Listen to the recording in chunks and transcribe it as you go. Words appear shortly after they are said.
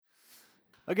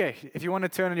Okay, if you want to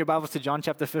turn in your Bibles to John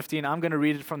chapter 15, I'm going to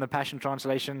read it from the Passion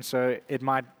Translation, so it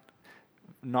might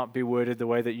not be worded the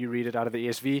way that you read it out of the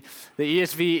ESV. The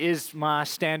ESV is my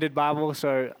standard Bible,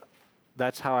 so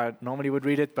that's how I normally would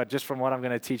read it, but just from what I'm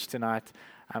going to teach tonight,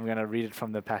 I'm going to read it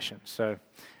from the Passion. So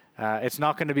it's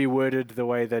not going to be worded the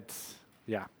way that,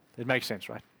 it makes sense,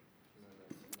 right?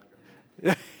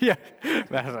 Yeah.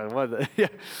 Yeah.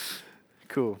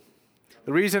 Cool.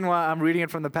 The reason why I'm reading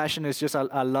it from the Passion is just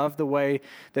I love the way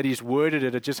that he's worded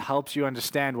it. It just helps you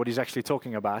understand what he's actually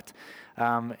talking about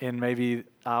in maybe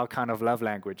our kind of love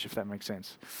language, if that makes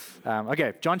sense.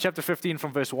 Okay, John chapter 15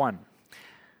 from verse 1.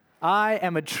 I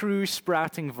am a true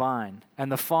sprouting vine,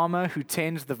 and the farmer who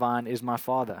tends the vine is my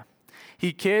Father.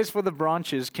 He cares for the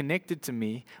branches connected to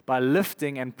me by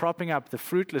lifting and propping up the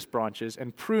fruitless branches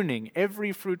and pruning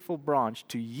every fruitful branch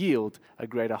to yield a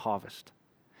greater harvest.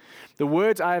 The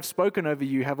words I have spoken over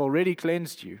you have already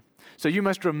cleansed you. So you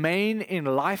must remain in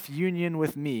life union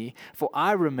with me, for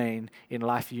I remain in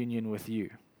life union with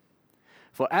you.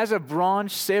 For as a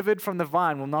branch severed from the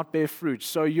vine will not bear fruit,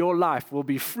 so your life will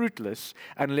be fruitless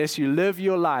unless you live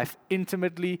your life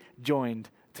intimately joined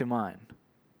to mine.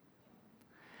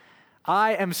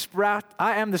 I am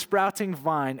the sprouting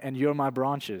vine, and you're my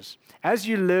branches. As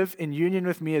you live in union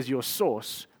with me as your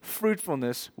source,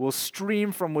 fruitfulness will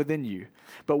stream from within you.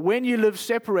 But when you live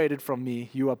separated from me,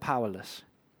 you are powerless.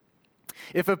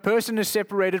 If a person is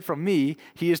separated from me,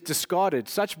 he is discarded.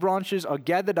 Such branches are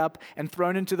gathered up and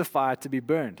thrown into the fire to be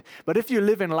burned. But if you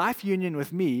live in life union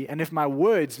with me, and if my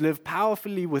words live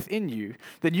powerfully within you,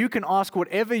 then you can ask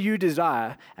whatever you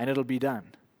desire, and it'll be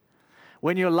done.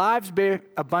 When your lives bear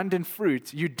abundant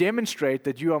fruit, you demonstrate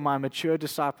that you are my mature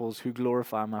disciples who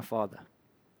glorify my Father.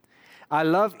 I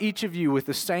love each of you with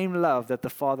the same love that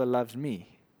the Father loves me.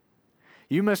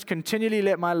 You must continually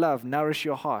let my love nourish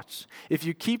your hearts. If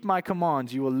you keep my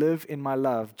commands, you will live in my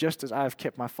love, just as I have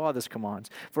kept my Father's commands.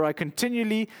 For I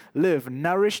continually live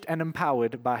nourished and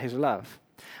empowered by his love.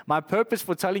 My purpose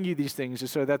for telling you these things is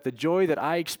so that the joy that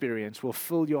I experience will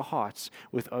fill your hearts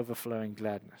with overflowing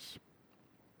gladness.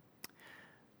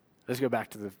 Let's go back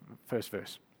to the first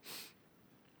verse.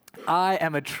 I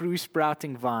am a true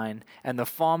sprouting vine, and the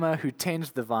farmer who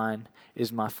tends the vine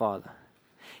is my Father.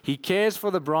 He cares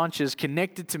for the branches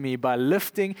connected to me by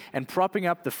lifting and propping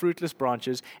up the fruitless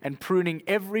branches and pruning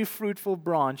every fruitful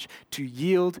branch to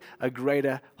yield a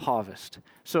greater harvest.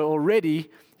 So already,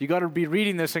 you got to be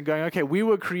reading this and going, okay, we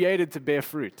were created to bear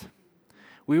fruit.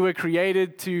 We were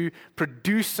created to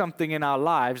produce something in our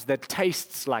lives that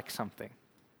tastes like something,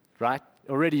 right?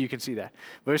 Already you can see that.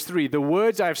 Verse 3, the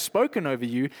words I have spoken over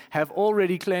you have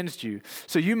already cleansed you.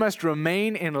 So you must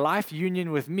remain in life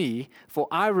union with me, for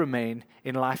I remain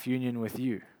in life union with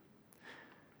you.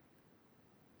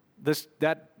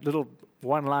 That little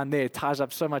one line there ties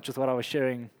up so much with what I was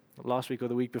sharing last week or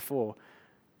the week before,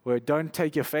 where don't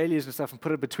take your failures and stuff and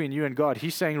put it between you and God.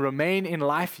 He's saying remain in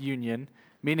life union,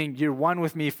 meaning you're one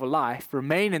with me for life.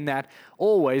 Remain in that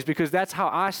always, because that's how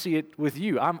I see it with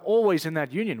you. I'm always in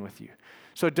that union with you.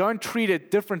 So don't treat it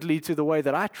differently to the way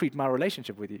that I treat my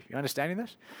relationship with you. You understanding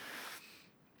this?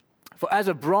 For as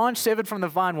a branch severed from the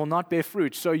vine will not bear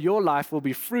fruit, so your life will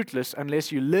be fruitless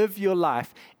unless you live your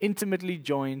life intimately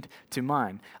joined to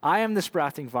mine. I am the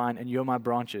sprouting vine, and you're my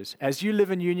branches. As you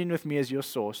live in union with me as your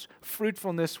source,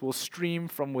 fruitfulness will stream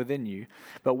from within you.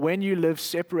 But when you live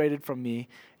separated from me,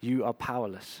 you are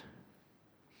powerless.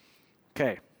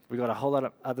 Okay, we've got a whole lot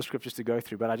of other scriptures to go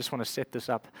through, but I just want to set this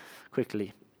up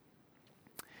quickly.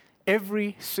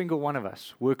 Every single one of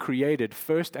us were created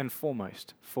first and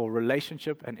foremost for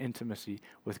relationship and intimacy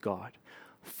with God.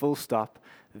 Full stop.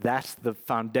 That's the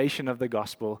foundation of the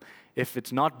gospel. If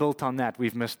it's not built on that,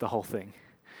 we've missed the whole thing.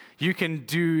 You can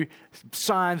do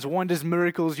signs, wonders,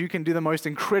 miracles. You can do the most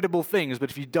incredible things,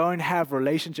 but if you don't have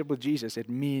relationship with Jesus, it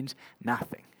means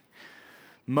nothing.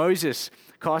 Moses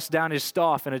cast down his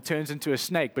staff and it turns into a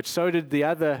snake, but so did the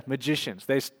other magicians.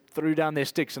 They threw down their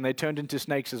sticks and they turned into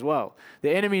snakes as well.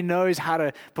 The enemy knows how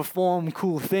to perform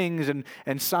cool things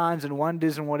and signs and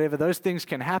wonders and whatever. Those things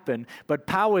can happen, but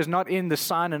power is not in the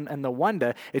sign and the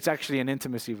wonder. It's actually in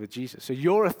intimacy with Jesus. So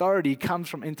your authority comes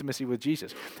from intimacy with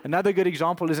Jesus. Another good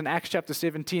example is in Acts chapter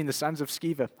 17, the sons of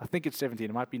Sceva. I think it's 17.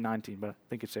 It might be 19, but I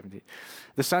think it's 17.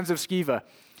 The sons of Sceva,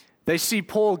 they see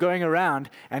Paul going around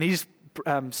and he's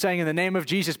saying in the name of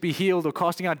Jesus be healed, or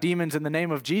casting out demons in the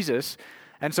name of Jesus.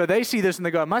 And so they see this and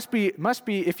they go, must be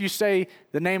if you say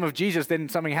the name of Jesus, then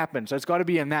something happens. So it's got to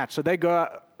be in that. So they go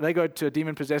to a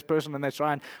demon-possessed person and they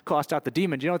try and cast out the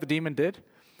demon. Do you know what the demon did?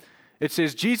 It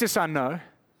says, Jesus I know,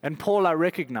 and Paul I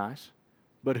recognize,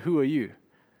 but who are you?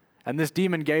 And this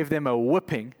demon gave them a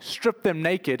whipping, stripped them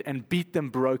naked, and beat them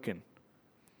broken.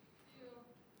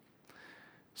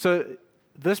 So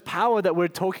this power that we're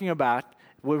talking about,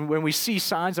 when we see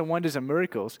signs and wonders and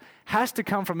miracles, has to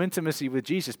come from intimacy with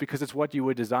Jesus because it's what you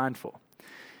were designed for.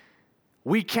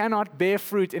 We cannot bear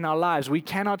fruit in our lives. We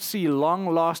cannot see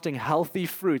long-lasting, healthy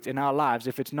fruit in our lives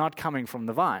if it's not coming from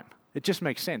the vine. It just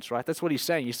makes sense, right? That's what he's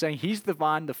saying. He's saying he's the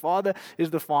vine, the Father is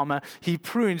the farmer. He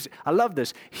prunes. I love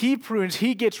this. He prunes.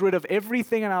 He gets rid of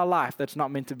everything in our life that's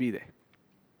not meant to be there.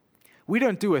 We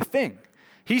don't do a thing.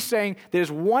 He's saying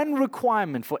there's one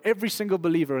requirement for every single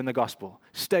believer in the gospel.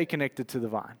 Stay connected to the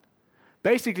vine.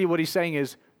 Basically what he's saying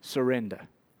is surrender.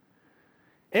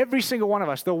 Every single one of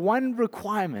us, the one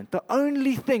requirement, the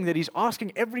only thing that he's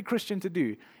asking every Christian to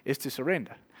do is to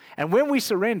surrender. And when we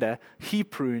surrender, he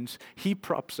prunes, he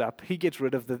props up, he gets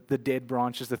rid of the dead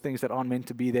branches, the things that aren't meant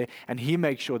to be there, and he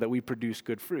makes sure that we produce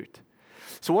good fruit.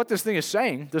 So what this thing is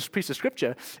saying, this piece of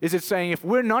scripture, is it's saying if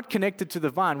we're not connected to the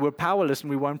vine, we're powerless and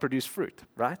we won't produce fruit,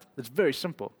 right? It's very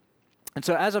simple. And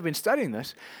so as I've been studying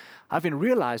this, I've been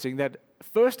realizing that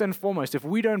first and foremost, if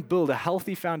we don't build a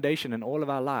healthy foundation in all of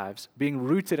our lives, being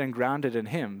rooted and grounded in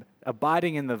him,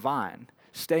 abiding in the vine,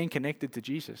 staying connected to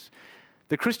Jesus,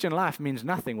 the Christian life means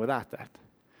nothing without that.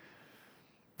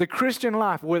 The Christian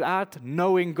life without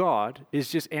knowing God is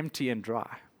just empty and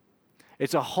dry.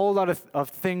 It's a whole lot of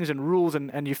things and rules,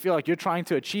 and you feel like you're trying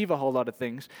to achieve a whole lot of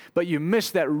things, but you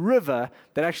miss that river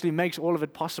that actually makes all of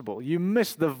it possible. You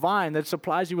miss the vine that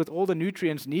supplies you with all the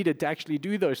nutrients needed to actually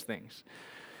do those things.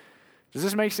 Does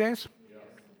this make sense? Yeah.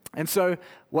 And so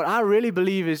what I really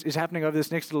believe is happening over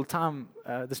this next little time,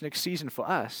 this next season for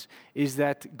us, is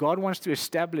that God wants to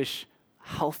establish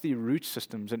healthy root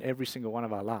systems in every single one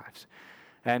of our lives.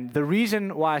 And the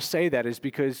reason why I say that is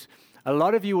because a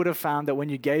lot of you would have found that when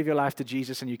you gave your life to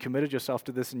Jesus and you committed yourself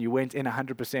to this and you went in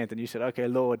 100% and you said, okay,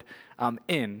 Lord, I'm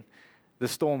in, the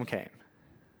storm came,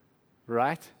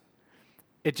 right?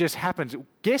 It just happens.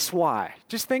 Guess why?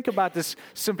 Just think about this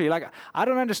simply. Like, I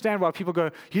don't understand why people go,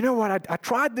 you know what, I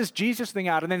tried this Jesus thing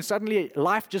out and then suddenly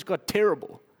life just got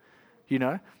terrible, you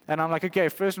know? And I'm like, okay,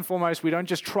 first and foremost, we don't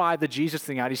just try the Jesus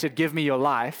thing out. He said, give me your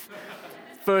life,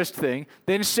 first thing.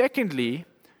 Then secondly,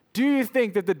 do you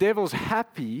think that the devil's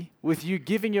happy with you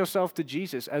giving yourself to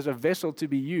Jesus as a vessel to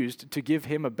be used to give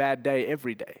him a bad day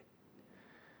every day?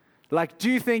 Like, do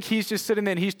you think he's just sitting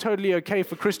there and he's totally okay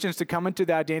for Christians to come into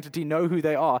their identity, know who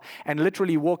they are, and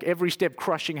literally walk every step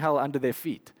crushing hell under their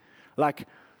feet? Like,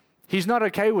 he's not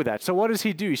okay with that. So what does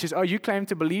he do? He says, oh, you claim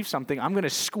to believe something. I'm going to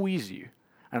squeeze you,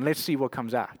 and let's see what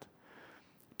comes out.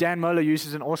 Dan Mohler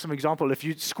uses an awesome example. If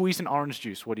you squeeze an orange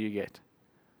juice, what do you get?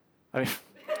 I mean,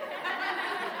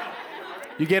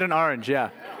 you get an orange, yeah.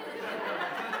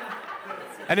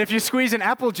 And if you squeeze an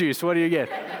apple juice, what do you get?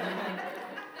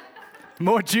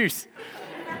 More juice.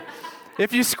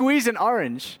 If you squeeze an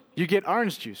orange, you get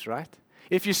orange juice, right?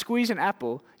 If you squeeze an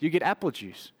apple, you get apple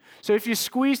juice. So if you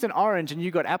squeezed an orange and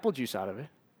you got apple juice out of it,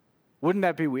 wouldn't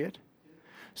that be weird?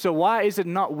 So why is it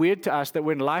not weird to us that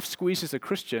when life squeezes a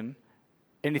Christian,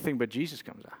 anything but Jesus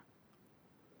comes out?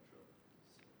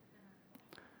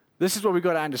 This is what we've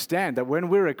got to understand, that when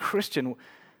we're a Christian,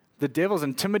 the devil's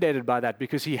intimidated by that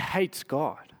because he hates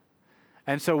God.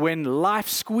 And so when life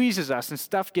squeezes us and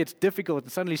stuff gets difficult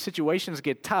and suddenly situations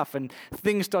get tough and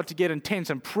things start to get intense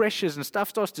and pressures and stuff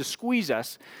starts to squeeze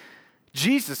us,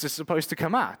 Jesus is supposed to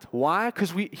come out. Why?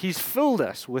 Because he's filled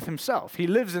us with himself. He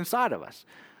lives inside of us.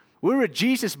 We're a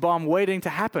Jesus bomb waiting to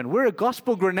happen. We're a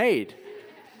gospel grenade.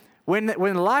 When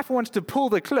life wants to pull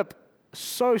the clip,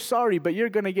 so sorry, but you're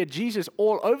going to get Jesus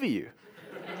all over you.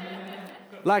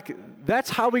 Like, that's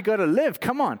how we got to live.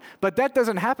 Come on. But that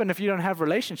doesn't happen if you don't have a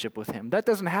relationship with him. That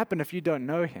doesn't happen if you don't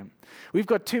know him. We've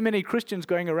got too many Christians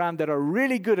going around that are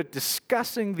really good at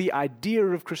discussing the idea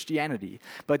of Christianity,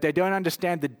 but they don't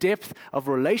understand the depth of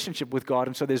relationship with God,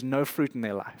 and so there's no fruit in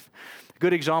their life.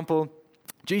 Good example,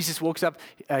 Jesus walks up,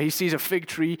 he sees a fig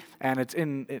tree, and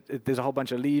there's a whole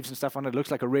bunch of leaves and stuff on it. It looks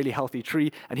like a really healthy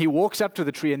tree, and he walks up to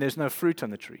the tree, and there's no fruit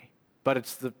on the tree. But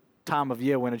it's the time of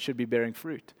year when it should be bearing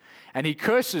fruit. And he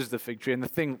curses the fig tree, and the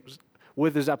thing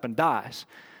withers up and dies.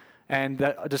 And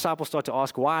the disciples start to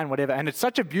ask why and whatever. And it's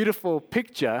such a beautiful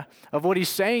picture of what he's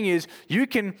saying is,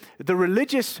 the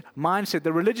religious mindset,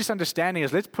 the religious understanding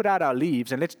is, let's put out our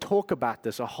leaves and let's talk about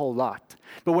this a whole lot.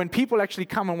 But when people actually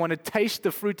come and want to taste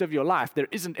the fruit of your life, there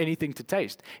isn't anything to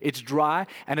taste. It's dry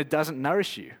and it doesn't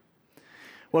nourish you.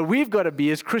 What we've got to be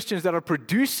is Christians that are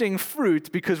producing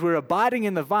fruit because we're abiding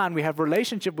in the vine. We have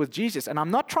relationship with Jesus. And I'm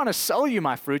not trying to sell you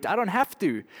my fruit. I don't have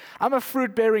to. I'm a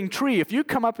fruit-bearing tree. If you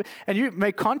come up and you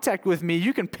make contact with me,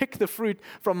 you can pick the fruit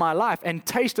from my life and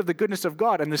taste of the goodness of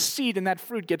God. And the seed in that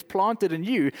fruit gets planted in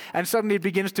you. And suddenly it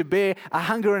begins to bear a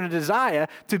hunger and a desire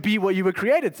to be what you were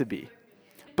created to be.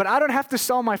 but I don't have to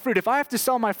sell my fruit. If I have to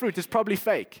sell my fruit, it's probably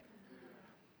fake.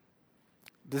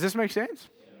 Does this make sense?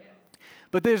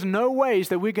 But there's no ways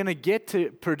that we're going to get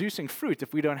to producing fruit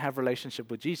if we don't have a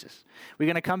relationship with Jesus. We're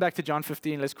going to come back to John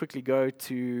 15. Let's quickly go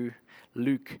to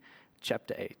Luke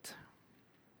chapter 8.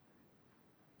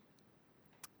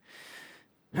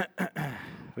 We're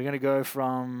going to go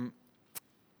from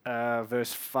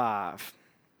verse 5.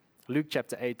 Luke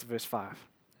chapter 8, verse 5.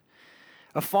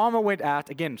 A farmer went out,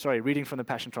 reading from the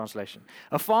Passion Translation.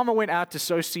 A farmer went out to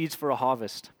sow seeds for a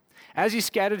harvest. As he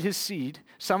scattered his seed,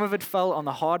 some of it fell on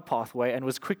the hard pathway and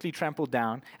was quickly trampled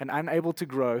down and unable to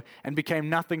grow and became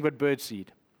nothing but birdseed.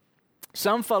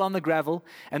 Some fell on the gravel,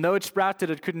 and though it sprouted,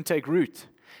 it couldn't take root.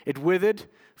 It withered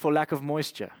for lack of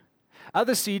moisture.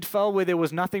 Other seed fell where there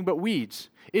was nothing but weeds.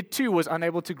 It too was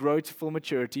unable to grow to full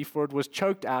maturity, for it was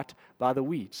choked out by the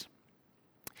weeds.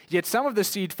 Yet some of the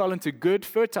seed fell into good,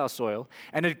 fertile soil,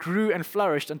 and it grew and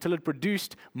flourished until it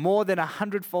produced more than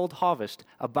 100-fold harvest,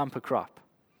 a bumper crop.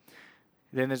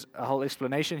 Then there's a whole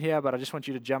explanation here, but I just want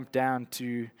you to jump down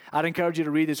to, I'd encourage you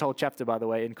to read this whole chapter, by the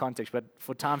way, in context, but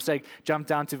for time's sake, jump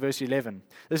down to verse 11.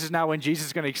 This is now when Jesus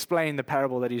is going to explain the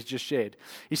parable that he's just shared.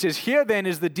 He says, "Here then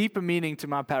is the deeper meaning to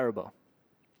my parable.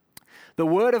 The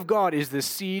word of God is the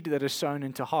seed that is sown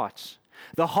into hearts.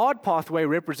 The hard pathway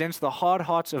represents the hard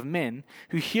hearts of men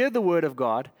who hear the word of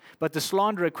God, but the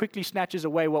slanderer quickly snatches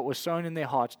away what was sown in their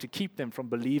hearts to keep them from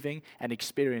believing and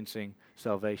experiencing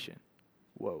salvation."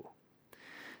 Whoa.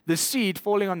 The seed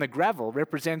falling on the gravel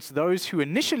represents those who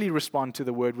initially respond to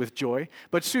the word with joy,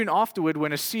 but soon afterward,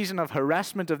 when a season of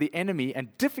harassment of the enemy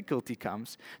and difficulty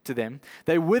comes to them,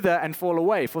 they wither and fall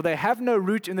away, for they have no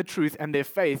root in the truth and their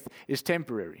faith is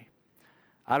temporary.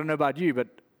 I don't know about you, but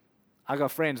I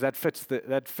got friends that fits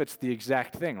the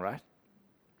exact thing, right?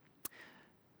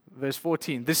 Verse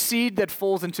 14, the seed that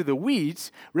falls into the weeds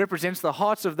represents the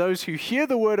hearts of those who hear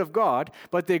the word of God,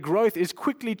 but their growth is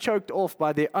quickly choked off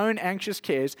by their own anxious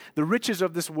cares, the riches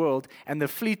of this world, and the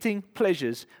fleeting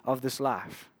pleasures of this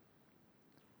life.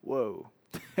 Whoa.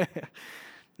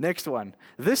 Next one.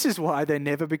 This is why they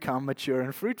never become mature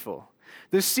and fruitful.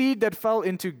 The seed that fell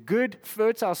into good,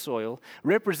 fertile soil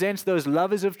represents those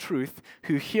lovers of truth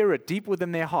who hear it deep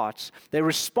within their hearts. They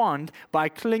respond by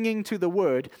clinging to the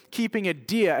word, keeping it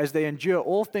dear as they endure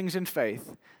all things in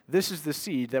faith. This is the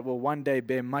seed that will one day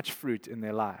bear much fruit in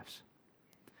their lives.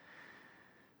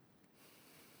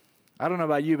 I don't know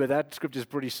about you, but that scripture is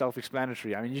pretty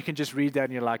self-explanatory. I mean, you can just read that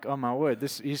and you're like, oh my word,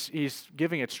 he's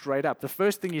giving it straight up. The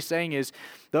first thing he's saying is,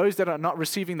 those that are not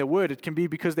receiving the word, it can be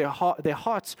because their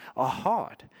hearts are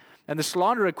hard. And the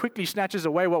slanderer quickly snatches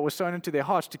away what was sown into their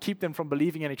hearts to keep them from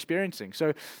believing and experiencing.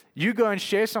 So you go and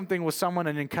share something with someone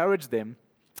and encourage them,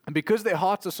 and because their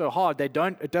hearts are so hard, it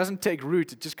doesn't take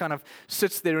root. It just kind of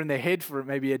sits there in their head for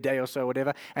maybe a day or so,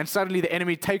 whatever. And suddenly the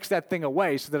enemy takes that thing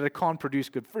away so that it can't produce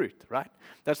good fruit, right?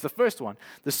 That's the first one.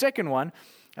 The second one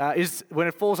is when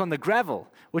it falls on the gravel,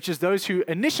 which is those who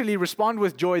initially respond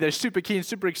with joy. They're super keen,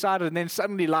 super excited, and then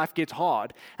suddenly life gets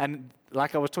hard. And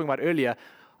like I was talking about earlier,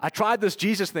 I tried this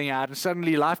Jesus thing out, and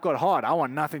suddenly life got hard. I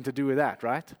want nothing to do with that,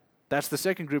 right? That's the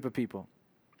second group of people.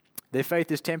 Their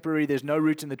faith is temporary. There's no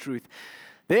root in the truth.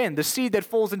 Then the seed that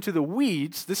falls into the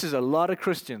weeds, this is a lot of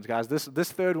Christians, guys.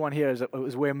 This third one here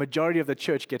is where a majority of the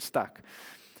church gets stuck.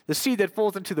 The seed that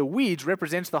falls into the weeds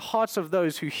represents the hearts of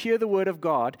those who hear the word of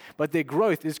God, but their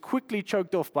growth is quickly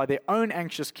choked off by their own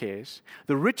anxious cares,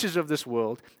 the riches of this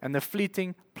world, and the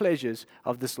fleeting pleasures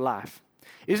of this life.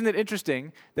 Isn't it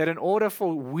interesting that in order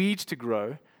for weeds to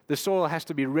grow, the soil has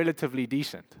to be relatively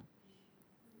decent?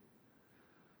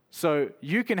 So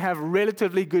you can have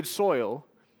relatively good soil,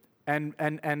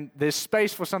 and there's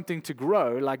space for something to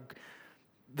grow, like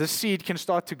the seed can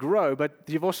start to grow, but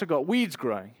you've also got weeds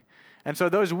growing. And so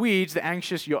those weeds,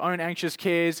 your own anxious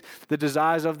cares, the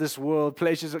desires of this world,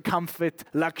 pleasures of comfort,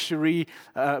 luxury,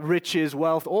 riches,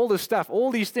 wealth, all this stuff, all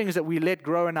these things that we let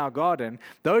grow in our garden,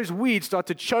 those weeds start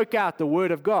to choke out the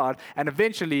word of God, and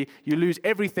eventually you lose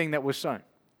everything that was sown.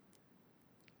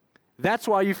 That's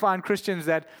why you find Christians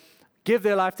that give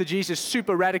their life to Jesus,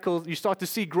 super radical. You start to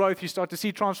see growth, you start to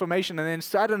see transformation, and then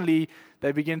suddenly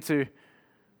they begin to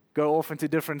go off into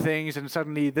different things, and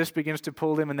suddenly this begins to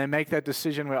pull them, and they make that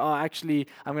decision where, actually,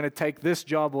 I'm going to take this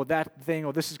job or that thing,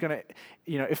 or this is going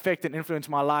to, affect and influence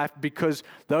my life because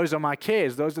those are my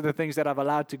cares. Those are the things that I've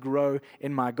allowed to grow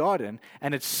in my garden,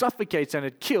 and it suffocates and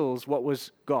it kills what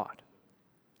was God.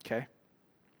 Okay?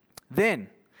 Then,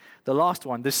 the last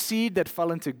one, the seed that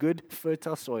fell into good,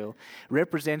 fertile soil,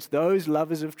 represents those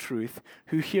lovers of truth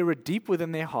who hear it deep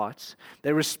within their hearts.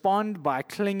 They respond by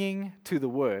clinging to the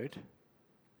word,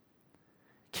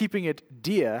 keeping it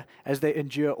dear as they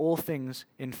endure all things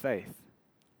in faith.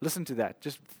 Listen to that.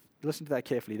 Just listen to that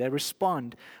carefully. They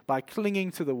respond by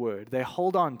clinging to the word. They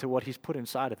hold on to what he's put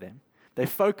inside of them. They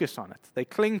focus on it. They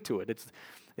cling to it.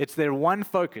 It's their one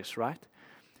focus, right?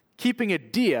 Keeping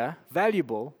it dear,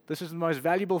 valuable. This is the most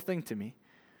valuable thing to me.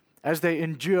 As they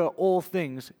endure all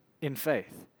things in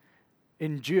faith.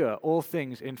 Endure all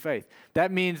things in faith.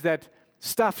 That means that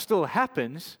stuff still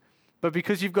happens, but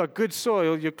because you've got good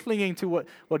soil, you're clinging to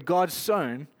what God's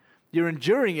sown. You're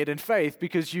enduring it in faith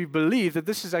because you believe that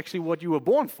this is actually what you were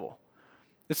born for.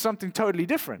 It's something totally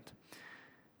different.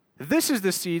 This is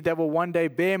the seed that will one day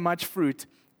bear much fruit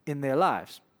in their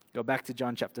lives. Go back to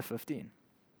John chapter 15.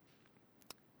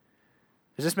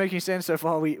 Is this making sense so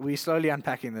far? We slowly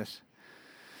unpacking this.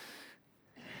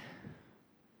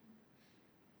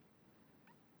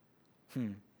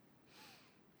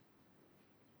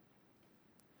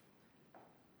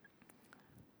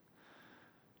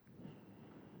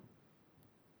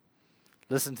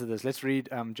 Listen to this. Let's read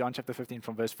John chapter 15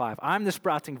 from verse 5. I'm the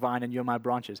sprouting vine and you're my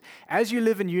branches. As you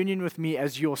live in union with me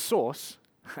as your source,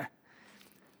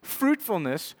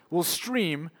 fruitfulness will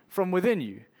stream from within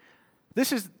you.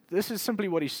 This is simply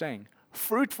what he's saying.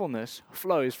 Fruitfulness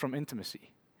flows from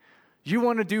intimacy. You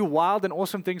want to do wild and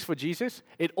awesome things for Jesus?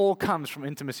 It all comes from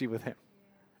intimacy with him.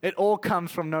 It all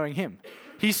comes from knowing him.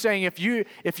 He's saying if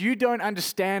you don't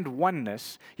understand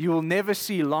oneness, you will never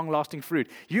see long-lasting fruit.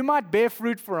 You might bear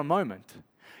fruit for a moment.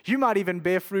 You might even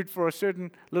bear fruit for a certain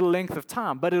little length of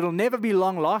time, but it'll never be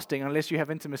long-lasting unless you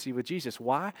have intimacy with Jesus.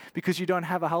 Why? Because you don't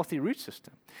have a healthy root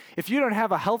system. If you don't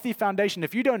have a healthy foundation,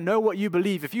 if you don't know what you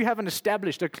believe, if you haven't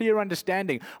established a clear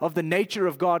understanding of the nature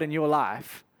of God in your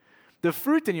life, the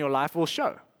fruit in your life will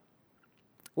show.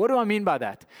 What do I mean by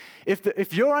that?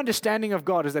 If your understanding of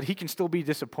God is that he can still be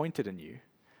disappointed in you,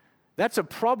 that's a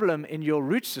problem in your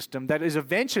root system that is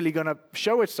eventually going to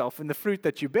show itself in the fruit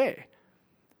that you bear.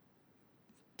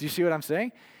 Do you see what I'm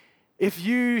saying? If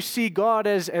you see God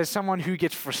as someone who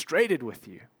gets frustrated with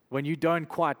you when you don't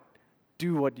quite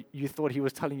do what you thought he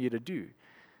was telling you to do,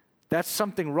 that's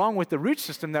something wrong with the root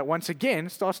system that once again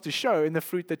starts to show in the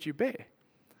fruit that you bear.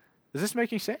 Is this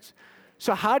making sense?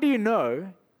 So how do you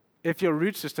know if your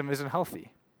root system isn't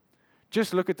healthy?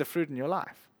 Just look at the fruit in your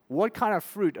life. What kind of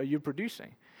fruit are you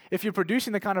producing? If you're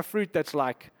producing the kind of fruit that's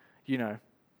like,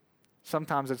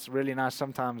 sometimes it's really nice,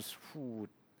 sometimes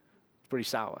it's pretty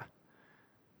sour.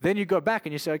 Then you go back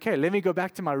and you say, okay, let me go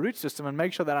back to my root system and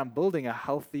make sure that I'm building a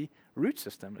healthy root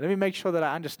system. Let me make sure that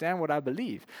I understand what I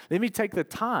believe. Let me take the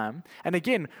time. And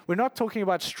again, we're not talking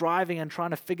about striving and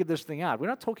trying to figure this thing out. We're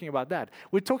not talking about that.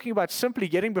 We're talking about simply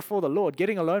getting before the Lord,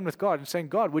 getting alone with God and saying,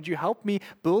 God, would you help me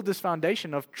build this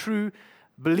foundation of true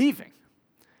believing?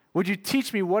 Would you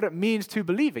teach me what it means to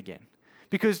believe again?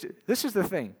 Because this is the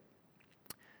thing.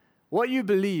 What you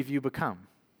believe, you become.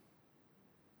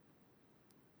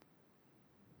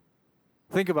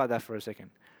 Think about that for a second.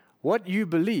 What you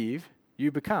believe,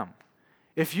 you become.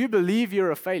 If you believe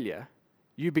you're a failure,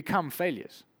 you become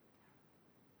failures.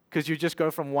 Because you just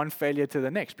go from one failure to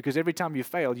the next. Because every time you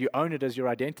fail, you own it as your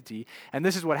identity. And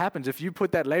this is what happens. If you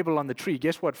put that label on the tree,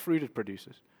 guess what fruit it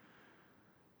produces?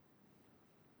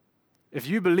 If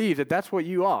you believe that that's what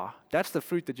you are, that's the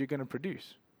fruit that you're going to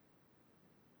produce.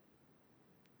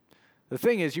 The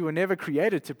thing is, you were never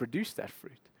created to produce that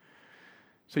fruit.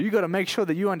 So you got to make sure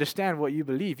that you understand what you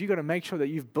believe. You got to make sure that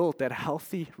you've built that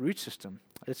healthy root system.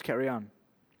 Let's carry on.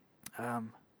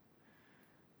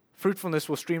 Fruitfulness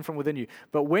will stream from within you.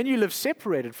 But when you live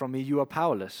separated from me, you are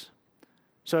powerless.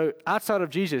 So outside of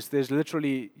Jesus, there's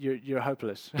literally, you're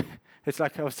hopeless. It's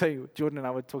like I was saying, Jordan and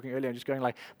I were talking earlier, I'm just going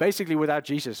like, basically without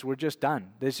Jesus, we're just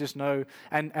done. There's just no,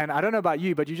 and I don't know about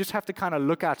you, but you just have to kind of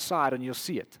look outside and you'll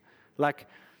see it. Like,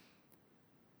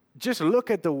 just look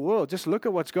at the world. Just look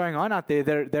at what's going on out there.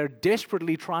 They're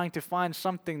desperately trying to find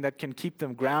something that can keep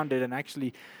them grounded and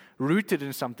actually rooted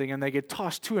in something, and they get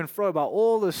tossed to and fro about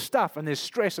all this stuff, and there's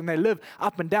stress, and they live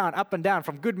up and down,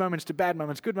 from good moments to bad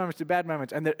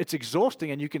moments, and it's exhausting,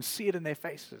 and you can see it in their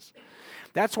faces.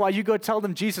 That's why you go tell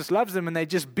them Jesus loves them, and they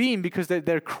just beam because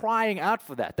they're crying out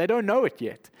for that. They don't know it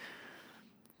yet.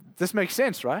 This makes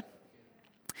sense, right?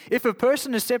 If a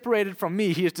person is separated from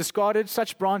me, he is discarded.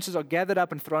 Such branches are gathered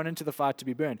up and thrown into the fire to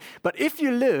be burned. But if you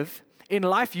live in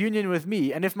life union with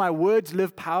me, and if my words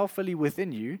live powerfully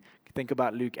within you, think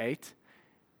about Luke 8,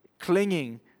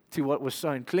 clinging to what was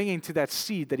sown, clinging to that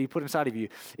seed that he put inside of you.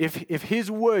 If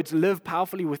his words live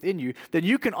powerfully within you, then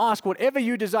you can ask whatever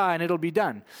you desire and it'll be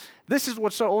done. This is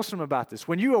what's so awesome about this.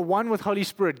 When you are one with Holy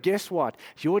Spirit, guess what?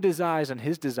 Your desires and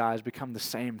his desires become the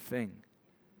same thing.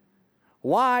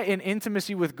 Why in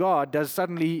intimacy with God does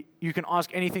suddenly you can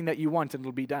ask anything that you want and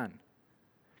it'll be done?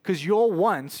 Because your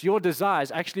wants, your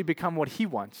desires actually become what He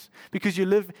wants. Because you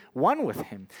live one with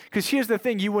Him. Because here's the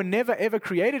thing, you were never ever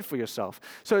created for yourself.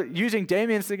 So using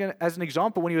Damien as an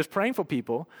example when he was praying for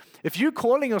people, if you're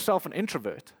calling yourself an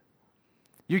introvert,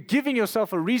 you're giving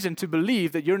yourself a reason to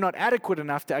believe that you're not adequate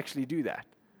enough to actually do that.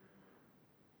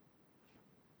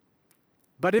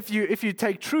 But if you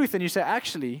take truth and you say,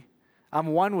 actually, I'm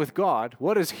one with God,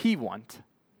 what does He want?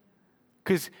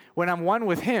 Because when I'm one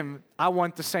with Him, I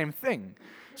want the same thing.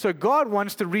 So God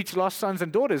wants to reach lost sons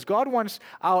and daughters. God wants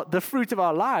the fruit of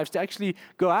our lives to actually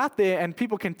go out there and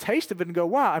people can taste of it and go,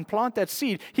 wow, and plant that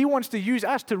seed. He wants to use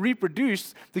us to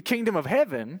reproduce the kingdom of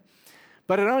heaven.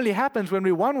 But it only happens when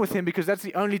we're one with Him, because that's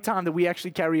the only time that we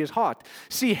actually carry His heart.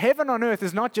 See, heaven on earth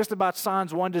is not just about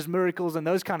signs, wonders, miracles, and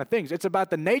those kind of things. It's about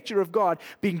the nature of God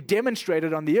being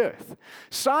demonstrated on the earth.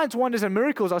 Signs, wonders, and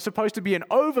miracles are supposed to be an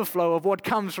overflow of what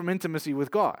comes from intimacy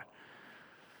with God.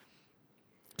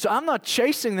 So I'm not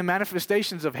chasing the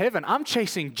manifestations of heaven. I'm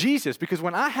chasing Jesus, because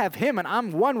when I have Him and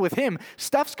I'm one with Him,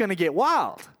 stuff's going to get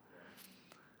wild.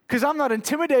 Because I'm not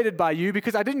intimidated by you,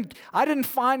 because I didn't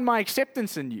find my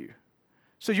acceptance in you.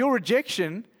 So your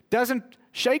rejection doesn't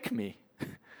shake me.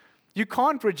 You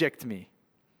can't reject me.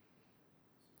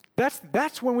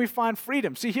 That's when we find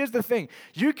freedom. See, here's the thing.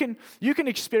 You can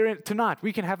experience, tonight,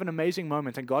 we can have an amazing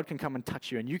moment and God can come and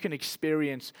touch you and you can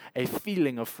experience a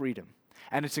feeling of freedom.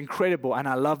 And it's incredible, and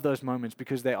I love those moments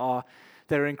because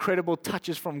they're incredible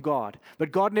touches from God.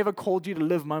 But God never called you to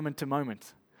live moment to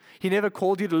moment. He never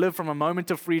called you to live from a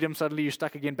moment of freedom, suddenly you're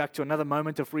stuck again, back to another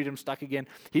moment of freedom, stuck again.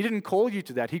 He didn't call you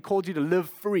to that. He called you to live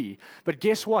free. But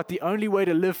guess what? The only way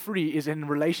to live free is in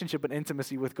relationship and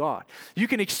intimacy with God. You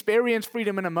can experience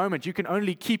freedom in a moment. You can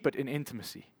only keep it in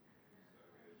intimacy.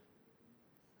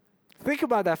 Think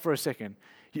about that for a second.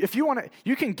 If you want to,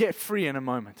 you can get free in a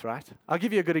moment, right? I'll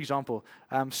give you a good example.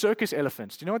 Circus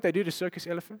elephants. Do you know what they do to circus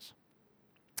elephants?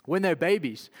 When they're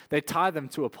babies, they tie them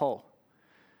to a pole.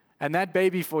 And that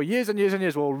baby for years and years and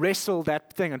years will wrestle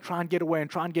that thing and try and get away and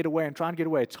try and get away and try and get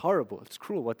away. It's horrible. It's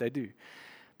cruel what they do.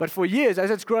 But for years,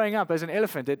 as it's growing up as an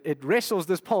elephant, it wrestles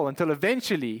this pole until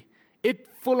eventually it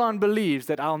full on believes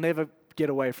that I'll never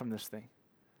get away from this thing.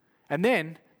 And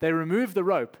then they remove the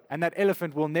rope and that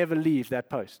elephant will never leave that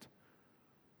post.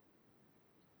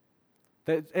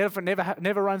 The elephant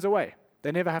never runs away.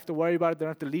 They never have to worry about it. They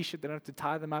don't have to leash it. They don't have to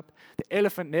tie them up. The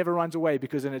elephant never runs away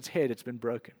because in its head it's been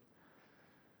broken.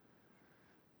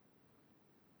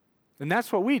 And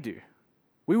that's what we do.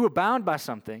 We were bound by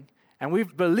something, and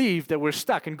we've believed that we're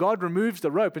stuck, and God removes the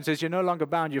rope and says, you're no longer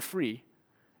bound, you're free.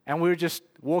 And we're just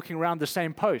walking around the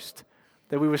same post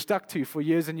that we were stuck to for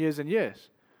years and years and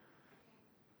years.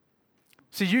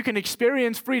 So you can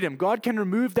experience freedom. God can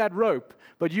remove that rope,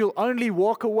 but you'll only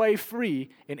walk away free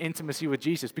in intimacy with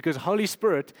Jesus, because Holy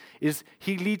Spirit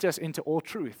He leads us into all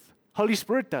truth. Holy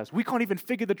Spirit does. We can't even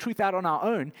figure the truth out on our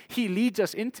own. He leads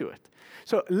us into it.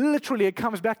 So literally it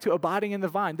comes back to abiding in the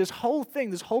vine. This whole thing,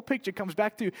 this whole picture comes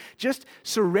back to just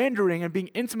surrendering and being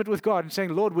intimate with God and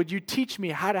saying, Lord, would you teach me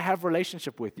how to have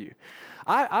relationship with you?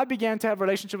 I began to have a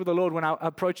relationship with the Lord when I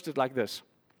approached it like this.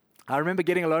 I remember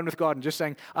getting alone with God and just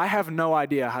saying, I have no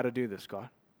idea how to do this, God.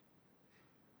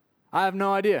 I have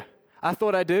no idea. I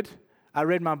thought I did. I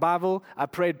read my Bible, I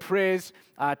prayed prayers,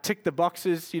 I ticked the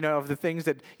boxes, of the things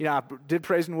that, I did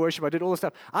praise and worship, I did all this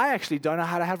stuff. I actually don't know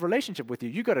how to have a relationship with you.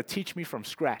 You got to teach me from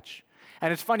scratch.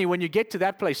 And it's funny, when you get to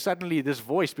that place, suddenly this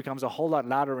voice becomes a whole lot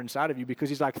louder inside of you, because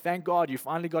He's like, thank God you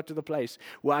finally got to the place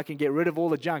where I can get rid of all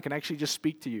the junk and actually just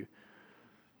speak to you.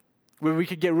 Where we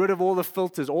could get rid of all the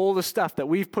filters, all the stuff that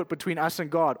we've put between us and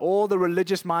God, all the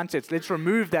religious mindsets. Let's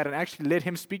remove that and actually let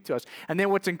Him speak to us. And then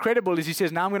what's incredible is He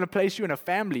says, now I'm going to place you in a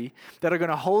family that are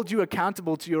going to hold you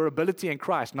accountable to your ability in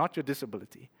Christ, not your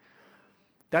disability.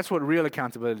 That's what real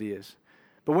accountability is.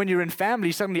 But when you're in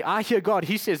family, suddenly I hear God.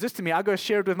 He says this to me. I go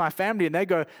share it with my family, and they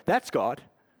go, that's God.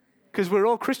 Because we're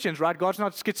all Christians, right? God's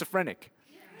not schizophrenic.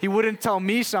 He wouldn't tell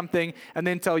me something and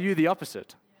then tell you the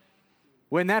opposite.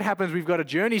 When that happens, we've got to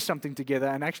journey something together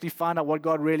and actually find out what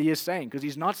God really is saying, because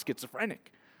He's not schizophrenic.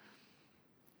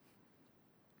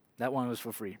 That one was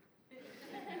for free.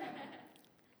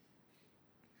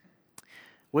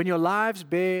 When your lives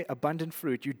bear abundant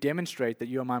fruit, you demonstrate that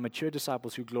you are my mature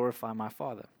disciples who glorify my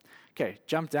Father. Okay,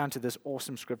 jump down to this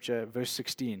awesome scripture, verse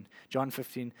 16. John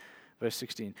 15, verse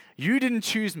 16. You didn't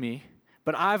choose me,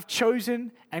 but I've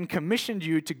chosen and commissioned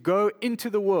you to go into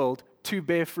the world to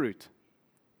bear fruit.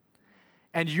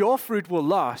 And your fruit will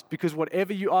last, because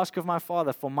whatever you ask of my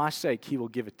Father for my sake, He will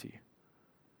give it to you.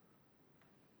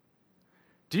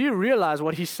 Do you realize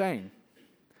what He's saying?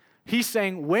 He's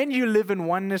saying, when you live in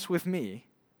oneness with me,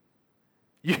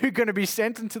 You're going to be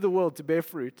sent into the world to bear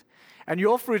fruit, and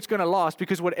your fruit's going to last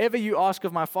because whatever you ask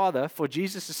of my Father for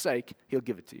Jesus' sake, He'll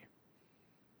give it to you.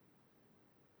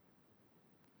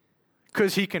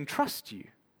 Because He can trust you.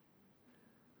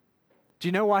 Do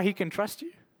you know why He can trust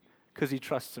you? Because He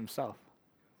trusts Himself.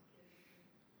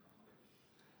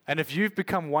 And if you've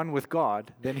become one with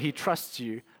God, then He trusts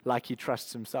you like He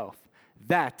trusts Himself.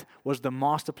 That was the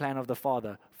master plan of the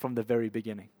Father from the very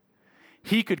beginning.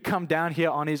 He could come down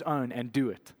here on His own and do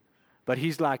it. But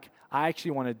He's like, I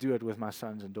actually want to do it with my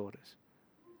sons and daughters.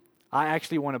 I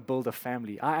actually want to build a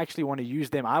family. I actually want to use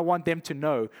them. I want them to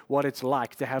know what it's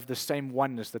like to have the same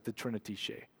oneness that the Trinity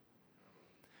share.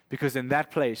 Because in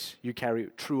that place, you carry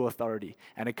true authority,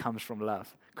 and it comes from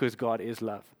love, because God is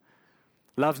love.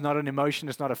 Love's not an emotion,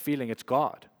 it's not a feeling, it's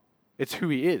God. It's who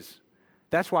He is.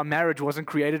 That's why marriage wasn't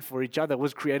created for each other, it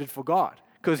was created for God,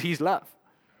 because He's love.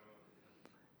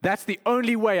 That's the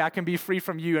only way I can be free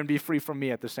from you and be free from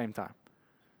me at the same time.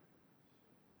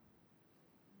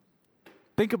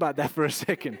 Think about that for a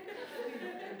second.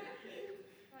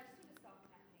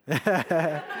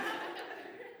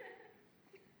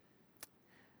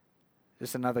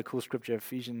 Just another cool scripture,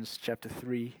 Ephesians chapter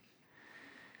 3.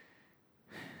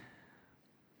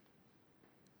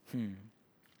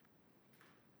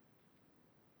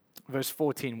 Verse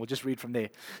 14, we'll just read from there.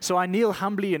 So I kneel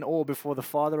humbly in awe before the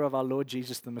Father of our Lord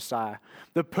Jesus the Messiah,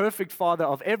 the perfect Father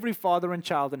of every father and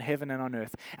child in heaven and on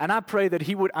earth. And I pray that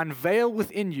He would unveil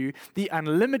within you the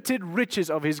unlimited riches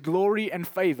of His glory and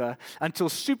favor until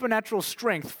supernatural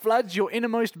strength floods your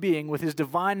innermost being with His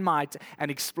divine might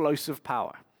and explosive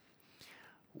power.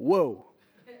 Whoa.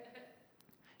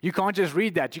 You can't just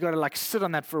read that. You got to sit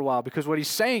on that for a while, because what He's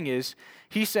saying is,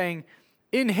 He's saying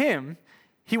in Him,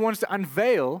 He wants to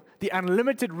unveil the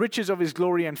unlimited riches of His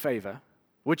glory and favor,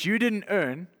 which you didn't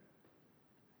earn.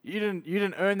 You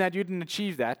didn't earn that. You didn't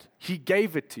achieve that. He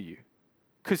gave it to you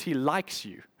because He likes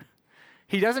you.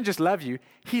 He doesn't just love you.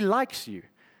 He likes you.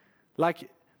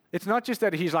 It's not just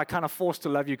that He's kind of forced to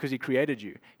love you because He created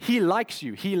you. He likes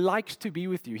you. He likes to be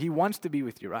with you. He wants to be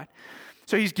with you, right?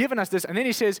 So He's given us this, and then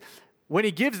He says, when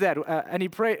He gives that, and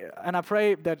I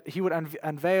pray that He would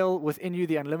unveil within you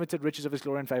the unlimited riches of His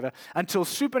glory and favor until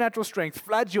supernatural strength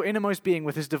floods your innermost being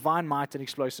with His divine might and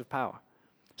explosive power.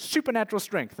 Supernatural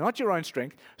strength, not your own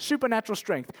strength, supernatural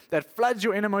strength that floods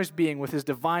your innermost being with His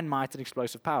divine might and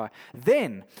explosive power.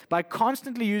 Then, by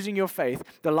constantly using your faith,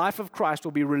 the life of Christ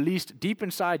will be released deep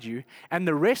inside you, and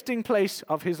the resting place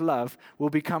of His love will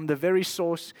become the very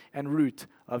source and root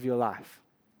of your life.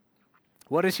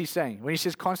 What is He saying when He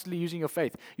says constantly using your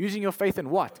faith? Using your faith in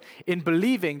what? In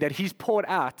believing that He's poured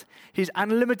out His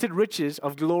unlimited riches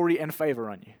of glory and favor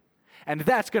on you. And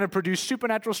that's going to produce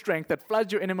supernatural strength that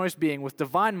floods your innermost being with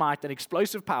divine might and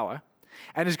explosive power,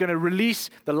 and is going to release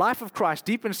the life of Christ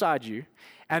deep inside you,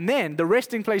 and then the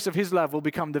resting place of His love will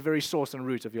become the very source and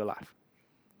root of your life.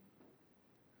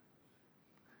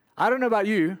 I don't know about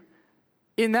you.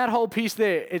 In that whole piece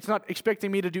there, it's not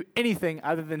expecting me to do anything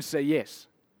other than say yes.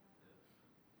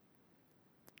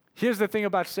 Here's the thing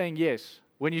about saying yes.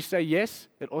 When you say yes,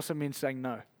 it also means saying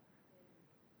no.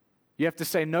 You have to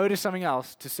say no to something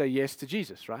else to say yes to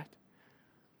Jesus, right?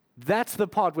 That's the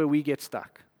part where we get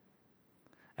stuck.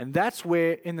 And that's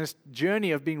where, in this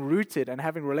journey of being rooted and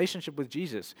having a relationship with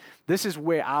Jesus, this is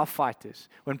where our fight is.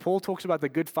 When Paul talks about the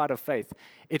good fight of faith,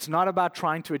 it's not about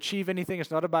trying to achieve anything. It's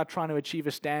not about trying to achieve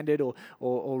a standard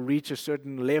or reach a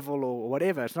certain level or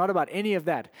whatever. It's not about any of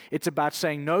that. It's about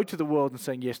saying no to the world and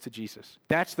saying yes to Jesus.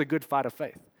 That's the good fight of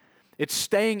faith. It's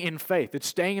staying in faith. It's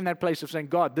staying in that place of saying,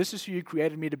 God, this is who you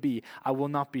created me to be. I will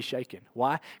not be shaken.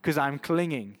 Why? Because I'm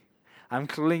clinging. I'm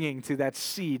clinging to that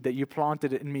seed that you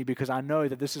planted in me because I know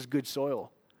that this is good soil.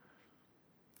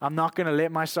 I'm not going to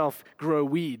let myself grow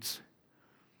weeds.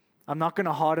 I'm not going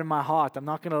to harden my heart. I'm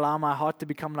not going to allow my heart to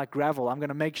become like gravel. I'm going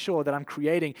to make sure that I'm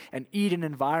creating an Eden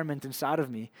environment inside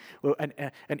of me,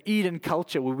 an Eden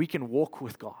culture where we can walk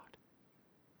with God.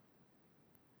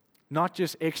 Not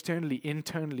just externally,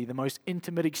 internally. The most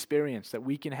intimate experience that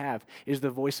we can have is the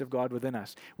voice of God within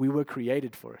us. We were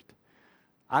created for it.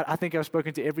 I think I've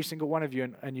spoken to every single one of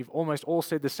you, and you've almost all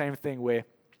said the same thing, where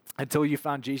until you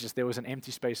found Jesus, there was an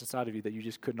empty space inside of you that you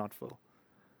just could not fill.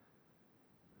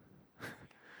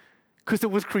 Because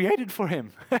it was created for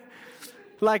Him.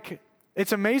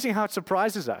 It's amazing how it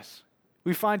surprises us.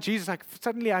 We find Jesus,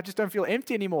 suddenly I just don't feel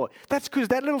empty anymore. That's because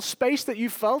that little space that you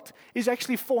felt is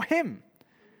actually for Him.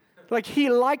 He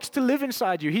likes to live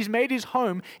inside you. He's made His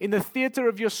home in the theater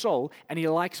of your soul, and He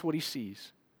likes what He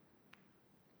sees.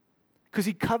 Because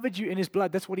He covered you in His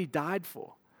blood. That's what He died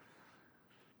for.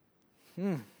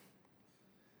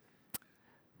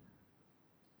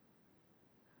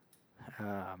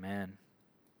 Ah, man.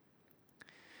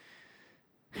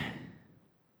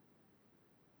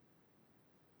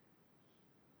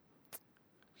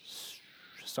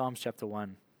 Psalms chapter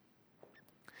 1.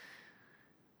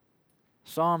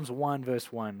 Psalms 1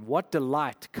 verse 1. What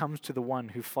delight comes to the one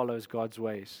who follows God's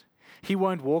ways. He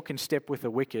won't walk in step with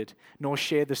the wicked, nor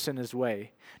share the sinner's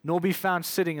way, nor be found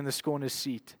sitting in the scorner's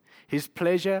seat. His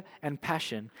pleasure and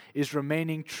passion is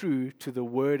remaining true to the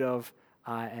word of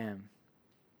I am.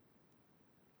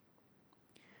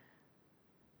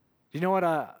 You know what,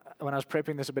 when I was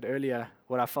prepping this a bit earlier,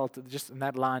 what I felt just in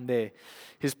that line there,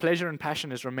 his pleasure and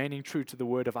passion is remaining true to the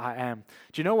word of I am.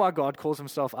 Do you know why God calls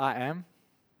himself I am?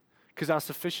 Because our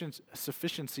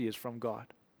sufficiency is from God.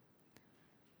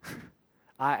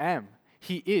 I am.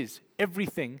 He is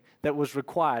everything that was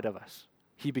required of us.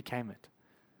 He became it.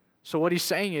 So what he's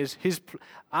saying is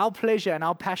our pleasure and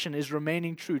our passion is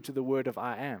remaining true to the word of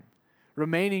I am.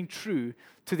 Remaining true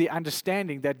to the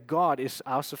understanding that God is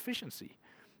our sufficiency.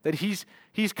 That he's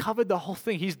covered the whole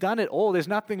thing. He's done it all. There's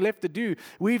nothing left to do.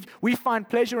 We find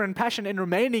pleasure and passion in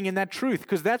remaining in that truth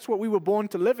because that's what we were born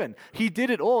to live in. He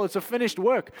did it all. It's a finished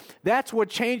work. That's what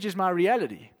changes my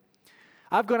reality.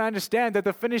 I've got to understand that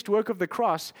the finished work of the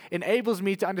cross enables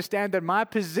me to understand that my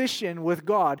position with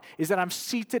God is that I'm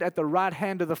seated at the right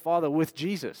hand of the Father with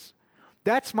Jesus.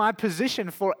 That's my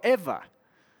position forever.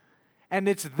 And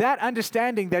it's that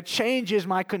understanding that changes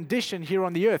my condition here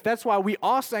on the earth. That's why we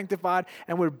are sanctified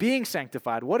and we're being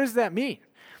sanctified. What does that mean?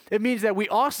 It means that we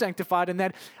are sanctified and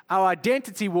that our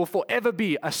identity will forever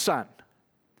be a son.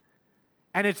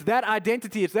 And it's that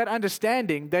identity, it's that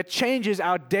understanding that changes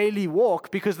our daily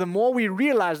walk, because the more we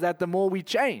realize that, the more we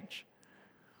change.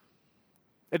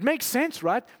 It makes sense,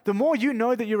 right? The more you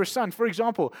know that you're a son. For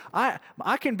example, I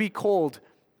can be called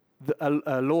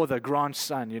a Lawther, Grant's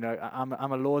son. You know, I'm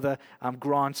a Lawther, I'm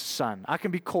Grant's son. I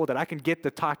can be called that. I can get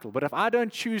the title. But if I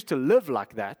don't choose to live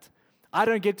like that, I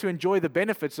don't get to enjoy the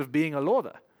benefits of being a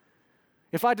Lawther.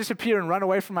 If I disappear and run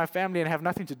away from my family and have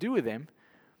nothing to do with them,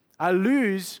 I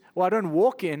lose, or I don't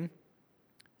walk in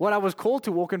what I was called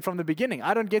to walk in from the beginning.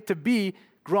 I don't get to be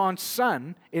Grant's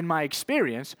son in my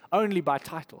experience only by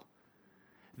title.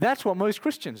 That's what most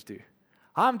Christians do.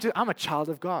 I'm a child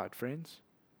of God, friends.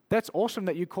 That's awesome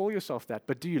that you call yourself that,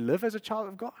 but do you live as a child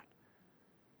of God?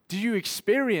 Do you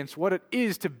experience what it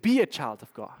is to be a child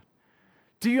of God?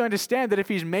 Do you understand that if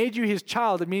He's made you His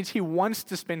child, it means He wants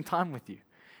to spend time with you?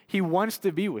 He wants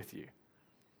to be with you.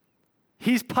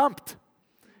 He's pumped.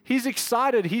 He's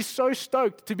excited. He's so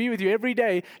stoked to be with you every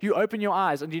day. You open your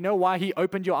eyes. And do you know why He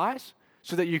opened your eyes?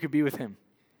 So that you could be with Him.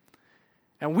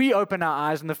 And we open our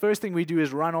eyes, and the first thing we do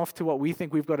is run off to what we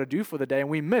think we've got to do for the day, and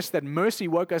we miss that mercy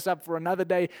woke us up for another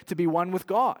day to be one with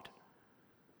God.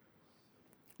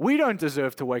 We don't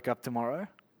deserve to wake up tomorrow.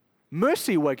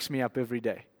 Mercy wakes me up every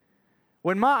day.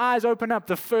 When my eyes open up,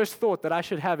 the first thought that I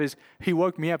should have is, He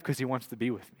woke me up because He wants to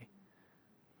be with me.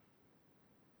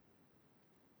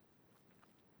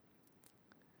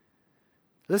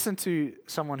 Listen to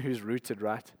someone who's rooted,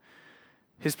 right?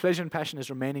 His pleasure and passion is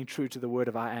remaining true to the word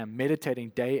of I am,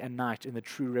 meditating day and night in the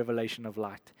true revelation of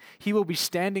light. He will be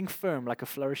standing firm like a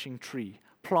flourishing tree,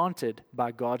 planted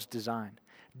by God's design,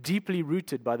 deeply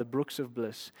rooted by the brooks of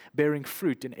bliss, bearing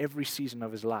fruit in every season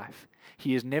of his life.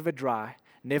 He is never dry,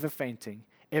 never fainting,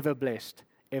 ever blessed,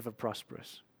 ever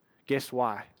prosperous. Guess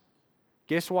why?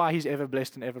 Guess why he's ever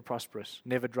blessed and ever prosperous,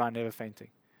 never dry, never fainting?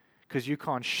 Because you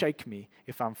can't shake me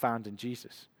if I'm found in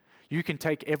Jesus. You can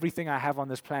take everything I have on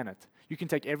this planet. You can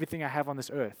take everything I have on this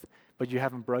earth, but you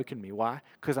haven't broken me. Why?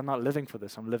 Because I'm not living for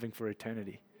this. I'm living for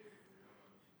eternity.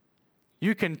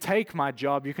 You can take my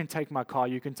job, you can take my car,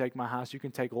 you can take my house, you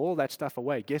can take all that stuff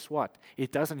away. Guess what?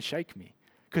 It doesn't shake me,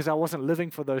 because I wasn't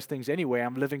living for those things anyway.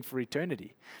 I'm living for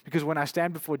eternity. Because when I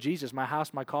stand before Jesus, my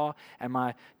house, my car, and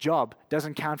my job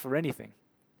doesn't count for anything.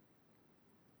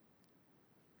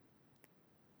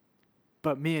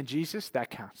 But me and Jesus, that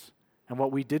counts. And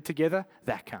what we did together,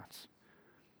 that counts.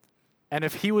 And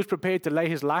if He was prepared to lay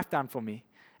His life down for me,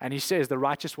 and He says the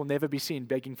righteous will never be seen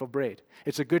begging for bread,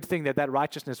 it's a good thing that that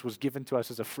righteousness was given to us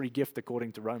as a free gift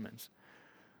according to Romans.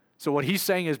 So what He's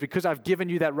saying is, because I've given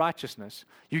you that righteousness,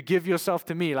 you give yourself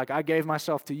to me like I gave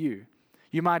myself to you.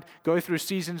 You might go through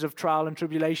seasons of trial and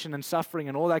tribulation and suffering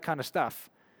and all that kind of stuff,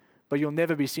 but you'll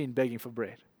never be seen begging for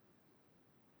bread.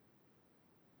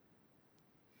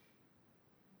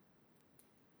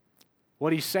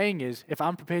 What He's saying is, if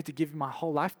I'm prepared to give my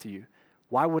whole life to you,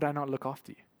 why would I not look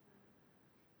after you?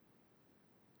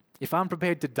 If I'm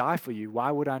prepared to die for you, why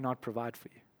would I not provide for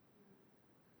you?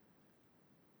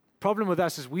 Problem with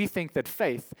us is we think that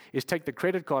faith is take the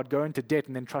credit card, go into debt,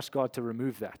 and then trust God to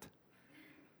remove that.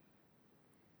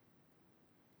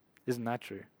 Isn't that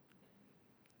true?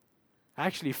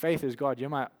 Actually, faith is, God, you're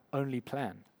my only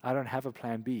plan. I don't have a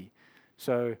plan B.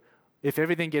 So if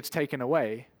everything gets taken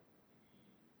away,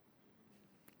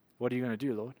 what are you going to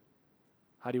do, Lord?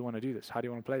 How do you want to do this? How do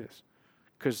you want to play this?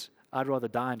 Because I'd rather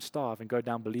die and starve and go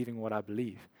down believing what I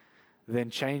believe than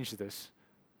change this.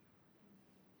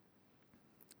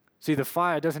 See, the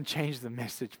fire doesn't change the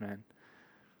message, man.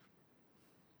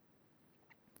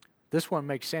 This one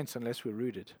makes sense unless we're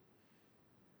rooted.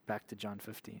 Back to John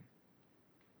 15.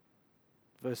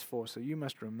 Verse 4, so you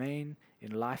must remain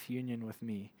in life union with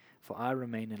me, for I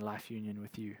remain in life union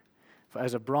with you. For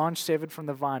as a branch severed from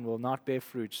the vine will not bear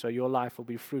fruit, so your life will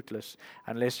be fruitless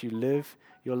unless you live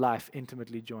your life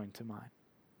intimately joined to mine.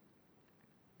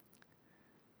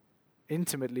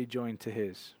 Intimately joined to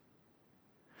his.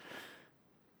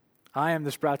 I am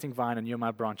the sprouting vine and you're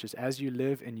my branches. As you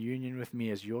live in union with me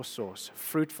as your source,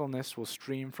 fruitfulness will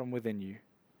stream from within you.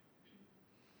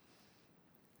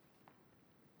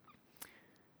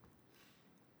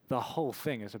 The whole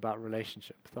thing is about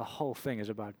relationship. The whole thing is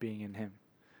about being in him.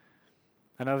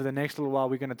 And over the next little while,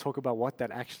 we're going to talk about what that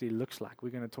actually looks like. We're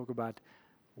going to talk about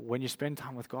when you spend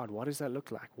time with God, what does that look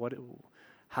like?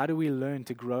 How do we learn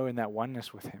to grow in that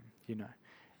oneness with him?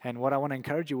 And what I want to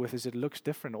encourage you with is it looks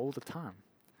different all the time.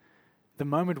 The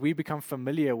moment we become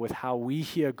familiar with how we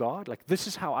hear God, like this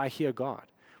is how I hear God.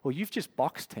 Well, you've just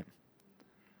boxed him.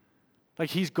 Like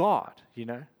he's God,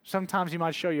 Sometimes he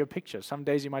might show you a picture. Some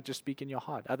days he might just speak in your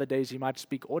heart. Other days he might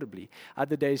speak audibly.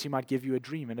 Other days he might give you a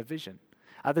dream and a vision.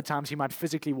 Other times he might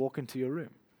physically walk into your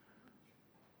room.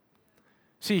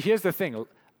 See, here's the thing.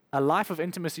 A life of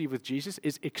intimacy with Jesus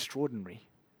is extraordinary.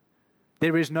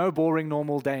 There is no boring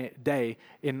normal day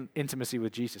in intimacy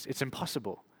with Jesus. It's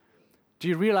impossible. Do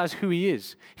you realize who he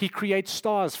is? He creates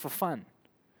stars for fun.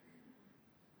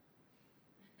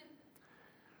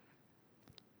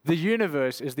 The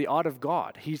universe is the art of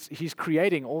God. He's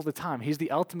creating all the time. He's the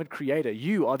ultimate creator.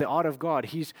 You are the art of God.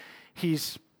 He's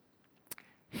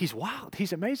wild.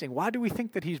 He's amazing. Why do we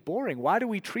think that he's boring? Why do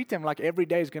we treat him like every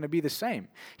day is going to be the same?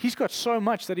 He's got so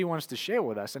much that he wants to share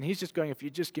with us. And he's just going, if you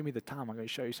just give me the time, I'm going to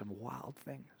show you some wild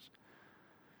things.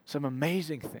 Some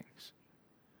amazing things.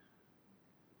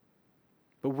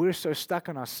 But we're so stuck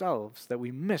on ourselves that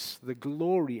we miss the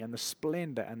glory and the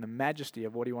splendor and the majesty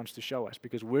of what he wants to show us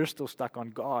because we're still stuck on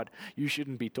God. You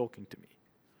shouldn't be talking to me.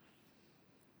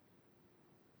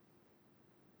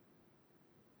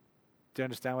 Do you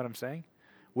understand what I'm saying?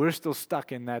 We're still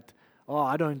stuck in that,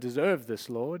 I don't deserve this,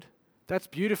 Lord. That's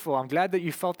beautiful. I'm glad that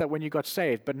you felt that when you got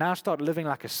saved, but now start living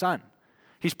like a son.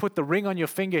 He's put the ring on your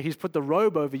finger. He's put the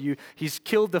robe over you. He's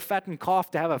killed the fattened calf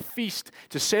to have a feast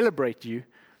to celebrate you.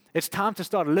 It's time to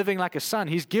start living like a son.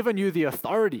 He's given you the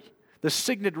authority, the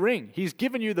signet ring. He's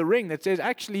given you the ring that says,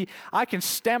 actually, I can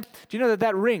stamp. Do you know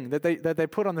that ring that they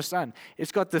put on the son,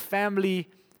 it's got the family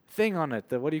thing on it,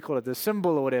 the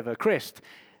symbol or whatever, crest,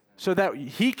 so that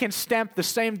he can stamp the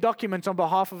same documents on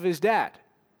behalf of his dad.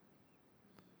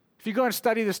 If you go and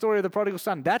study the story of the prodigal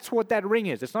son, that's what that ring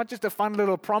is. It's not just a fun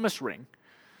little promise ring.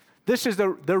 This is the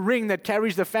ring that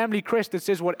carries the family crest that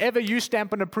says, whatever you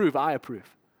stamp and approve, I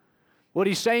approve. What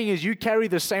he's saying is you carry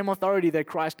the same authority that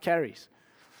Christ carries.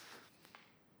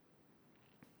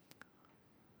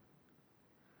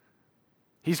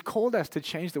 He's called us to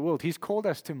change the world. He's called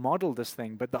us to model this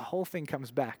thing, but the whole thing comes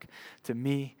back to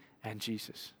me and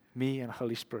Jesus, me and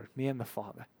Holy Spirit, me and the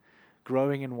Father,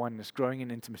 growing in oneness, growing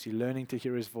in intimacy, learning to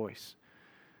hear his voice.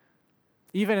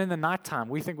 Even in the nighttime,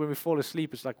 we think when we fall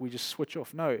asleep, it's like we just switch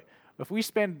off. No, if we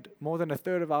spend more than a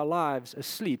third of our lives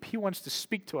asleep, he wants to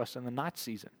speak to us in the night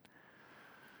season.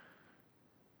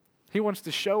 He wants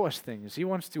to show us things. He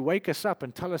wants to wake us up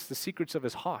and tell us the secrets of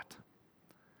his heart.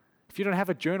 If you don't have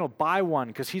a journal, buy one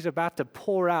because he's about to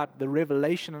pour out the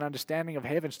revelation and understanding of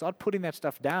heaven. Start putting that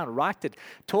stuff down. Write it.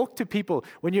 Talk to people.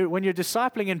 When you're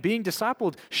discipling and being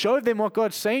discipled, show them what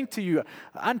God's saying to you.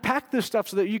 Unpack this stuff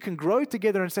so that you can grow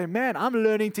together and say, man, I'm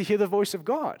learning to hear the voice of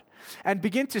God. And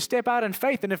begin to step out in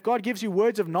faith. And if God gives you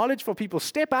words of knowledge for people,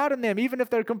 step out in them, even if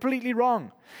they're completely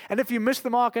wrong. And if you miss the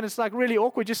mark and it's like really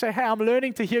awkward, just say, hey, I'm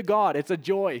learning to hear God. It's a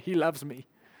joy. He loves me.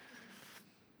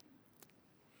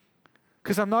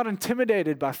 Because I'm not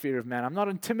intimidated by fear of man. I'm not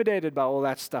intimidated by all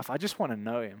that stuff. I just want to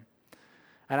know him.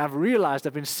 And I've realized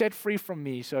I've been set free from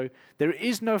me. So there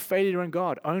is no failure in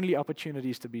God, only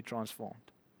opportunities to be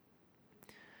transformed.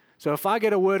 So if I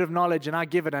get a word of knowledge and I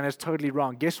give it and it's totally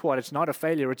wrong, guess what? It's not a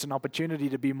failure. It's an opportunity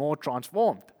to be more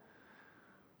transformed.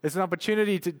 It's an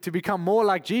opportunity to become more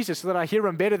like Jesus so that I hear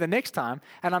him better the next time.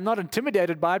 And I'm not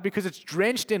intimidated by it because it's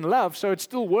drenched in love, so it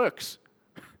still works.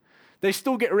 They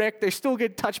still get wrecked. They still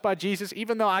get touched by Jesus,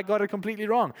 even though I got it completely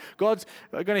wrong. God's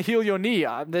going to heal your knee.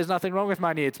 There's nothing wrong with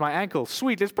my knee. It's my ankle.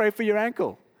 Sweet, let's pray for your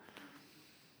ankle.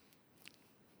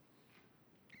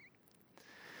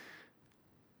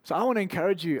 So I want to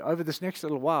encourage you over this next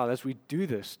little while as we do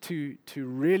this to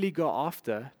really go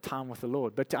after time with the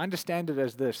Lord, but to understand it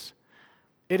as this.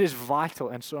 It is vital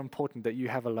and so important that you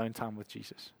have alone time with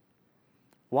Jesus.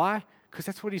 Why? Because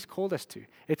that's what He's called us to.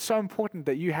 It's so important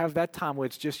that you have that time where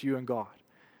it's just you and God.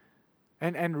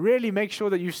 And really make sure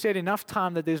that you've set enough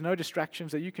time that there's no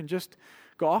distractions, that you can just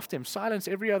go after Him. Silence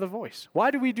every other voice.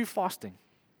 Why do we do fasting?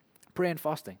 Prayer and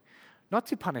fasting. Not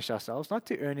to punish ourselves, not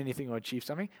to earn anything or achieve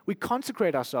something. We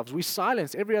consecrate ourselves. We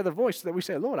silence every other voice so that we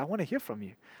say, Lord, I want to hear from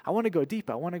you. I want to go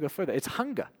deeper. I want to go further. It's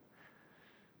hunger.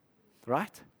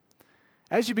 Right?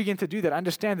 As you begin to do that,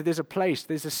 understand that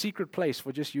there's a secret place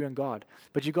for just you and God.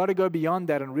 But you got to go beyond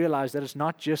that and realize that it's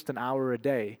not just an hour a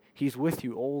day. He's with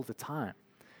you all the time.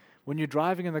 When you're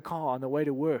driving in the car on the way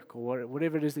to work or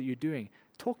whatever it is that you're doing,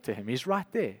 talk to Him. He's right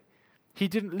there. He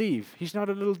didn't leave. He's not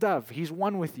a little dove. He's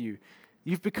one with you.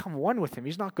 You've become one with Him.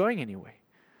 He's not going anywhere.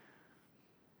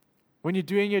 When you're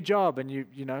doing your job and you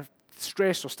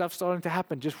stress or stuff starting to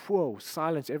happen, just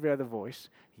silence every other voice,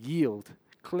 yield,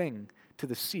 cling to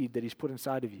the seed that He's put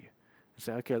inside of you. And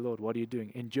say, okay, Lord, what are you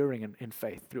doing? Enduring in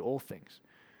faith through all things.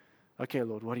 Okay,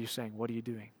 Lord, what are you saying? What are you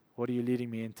doing? What are you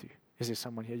leading me into? Is there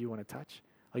someone here you want to touch?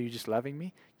 Are you just loving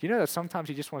me? Do you know that sometimes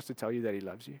He just wants to tell you that He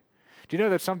loves you? Do you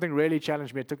know that something really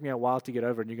challenged me? It took me a while to get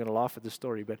over, and you're going to laugh at the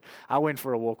story, but I went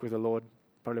for a walk with the Lord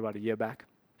probably about a year back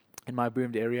in my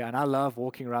boomed area, and I love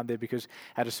walking around there because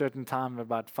at a certain time,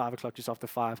 about 5 o'clock, just after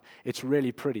 5, it's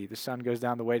really pretty. The sun goes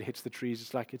down, the way it hits the trees.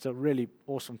 It's a really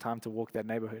awesome time to walk that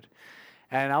neighborhood.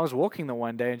 And I was walking there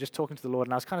one day and just talking to the Lord,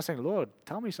 and I was kind of saying, Lord,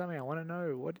 tell me something. I want to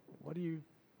know, what are you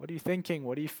thinking?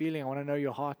 What are you feeling? I want to know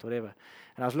your heart, whatever.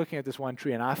 And I was looking at this one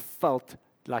tree, and I felt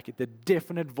like the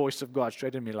definite voice of God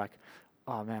straight in me, like,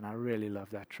 oh man, I really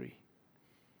love that tree.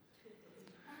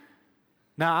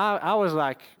 Now, I was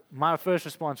like, my first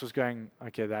response was going,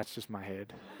 okay, that's just my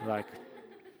head. Like,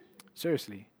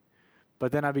 seriously.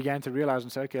 But then I began to realize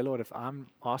and say, okay, Lord, if I'm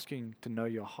asking to know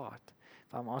your heart,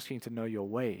 if I'm asking to know your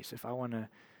ways, if I want to,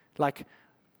 like,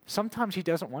 sometimes He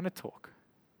doesn't want to talk.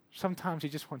 Sometimes He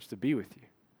just wants to be with you.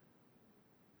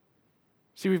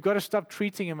 See, we've got to stop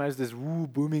treating Him as this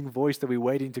booming voice that we're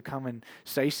waiting to come and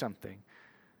say something.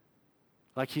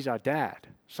 Like He's our dad.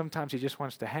 Sometimes He just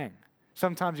wants to hang.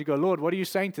 Sometimes you go, Lord, what are you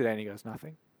saying today? And He goes,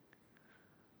 nothing.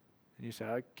 And you say,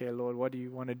 okay, Lord, what do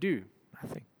you want to do?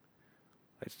 Nothing.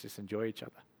 Let's just enjoy each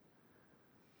other.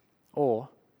 Or,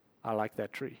 I like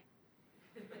that tree.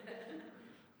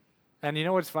 And you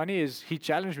know what's funny is He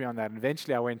challenged me on that. And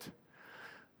eventually I went,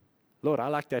 Lord, I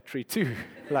like that tree too.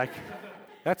 Like,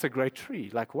 that's a great tree.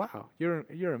 Like, wow,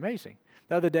 you're amazing.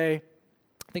 The other day,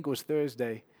 I think it was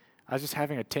Thursday, I was just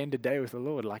having a tender day with the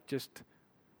Lord, like just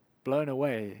blown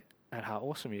away at how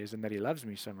awesome He is and that He loves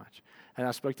me so much. And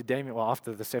I spoke to Damien,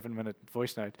 after the 7-minute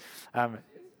voice note.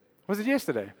 Was it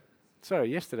yesterday? Sorry,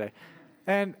 yesterday.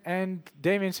 And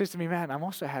Damien says to me, man, I'm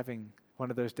also having one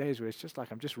of those days where it's just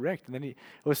like I'm just wrecked. And then it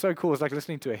was so cool. It was like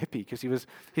listening to a hippie because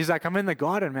he's like, I'm in the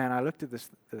garden, man. I looked at this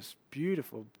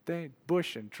beautiful thing,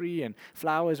 bush and tree and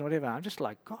flowers and whatever. I'm just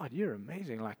like, God, you're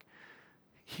amazing. Like,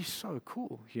 He's so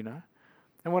cool,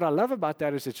 And what I love about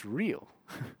that is it's real.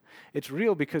 It's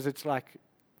real because it's like,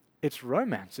 it's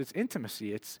romance, it's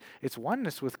intimacy, it's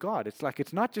oneness with God. It's like,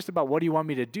 it's not just about what do you want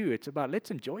me to do, it's about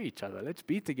let's enjoy each other, let's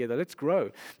be together, let's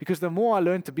grow. Because the more I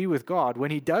learn to be with God,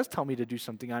 when He does tell me to do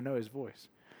something, I know His voice.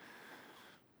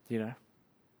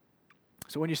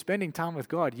 So when you're spending time with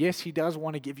God, yes, He does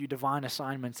want to give you divine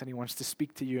assignments and He wants to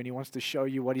speak to you and He wants to show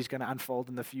you what He's going to unfold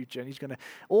in the future and He's going to,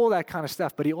 all that kind of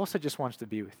stuff, but He also just wants to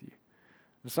be with you.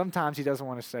 And sometimes He doesn't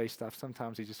want to say stuff,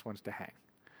 sometimes He just wants to hang.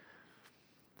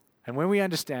 And when we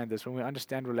understand this, when we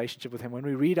understand relationship with Him, when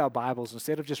we read our Bibles,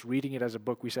 instead of just reading it as a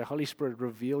book, we say, Holy Spirit,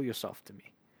 reveal yourself to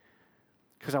me.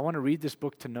 Because I want to read this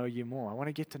book to know you more. I want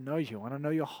to get to know you. I want to know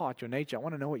your heart, your nature. I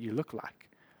want to know what you look like.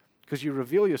 Because you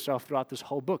reveal yourself throughout this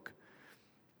whole book.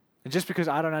 And just because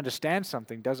I don't understand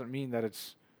something doesn't mean that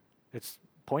it's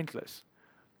pointless.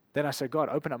 Then I say, God,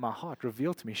 open up my heart,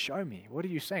 reveal to me, show me. What are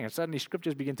you saying? And suddenly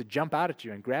scriptures begin to jump out at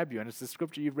you and grab you, and it's the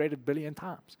scripture you've read 1 billion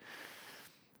times.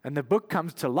 And the book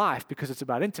comes to life because it's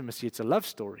about intimacy. It's a love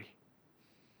story.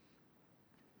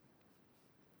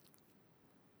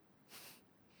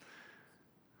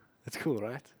 It's cool,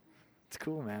 right? It's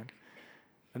cool, man.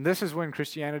 And this is when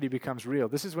Christianity becomes real.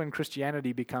 This is when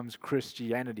Christianity becomes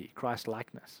Christianity,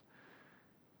 Christ-likeness.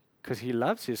 because he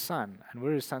loves his son, and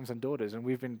we're his sons and daughters, and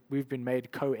we've been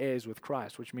made co-heirs with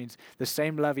Christ, which means the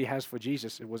same love he has for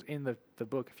Jesus, it was in the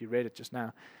book, if you read it just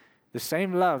now, the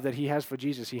same love that he has for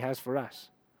Jesus, he has for us.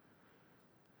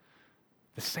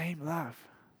 The same love.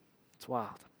 It's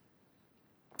wild.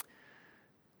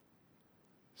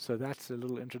 So that's a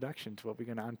little introduction to what we're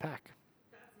going to unpack.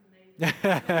 That's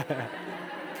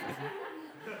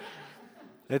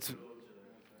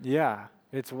amazing.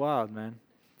 It's wild, man.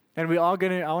 And we are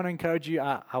going to, I want to encourage you,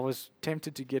 I was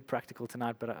tempted to get practical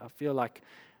tonight, but I feel like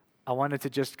I wanted to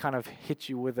just kind of hit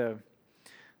you with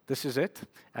this is it,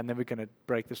 and then we're going to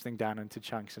break this thing down into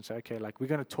chunks and say, okay, like we're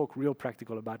going to talk real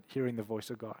practical about hearing the voice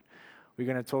of God. We're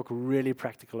going to talk really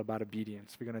practical about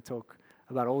obedience. We're going to talk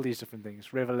about all these different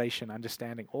things, revelation,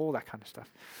 understanding, all that kind of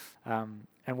stuff,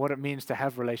 and what it means to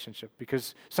have relationship.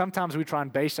 Because sometimes we try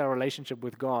and base our relationship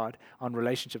with God on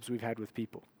relationships we've had with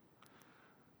people.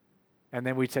 And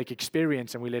then we take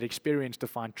experience and we let experience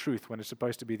define truth when it's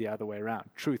supposed to be the other way around.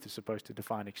 Truth is supposed to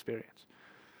define experience.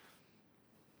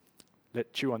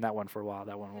 Chew on that one for a while.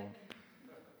 That one will.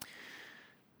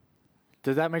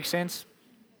 Does that make sense?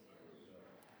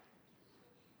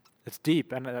 It's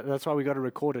deep, and that's why we got to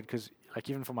record it, because like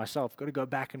even for myself, got to go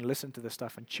back and listen to the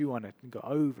stuff and chew on it and go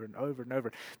over and over and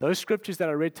over. Those scriptures that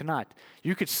I read tonight,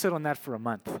 you could sit on that for a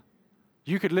month.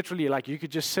 You could literally, you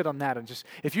could just sit on that and just,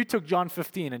 if you took John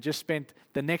 15 and just spent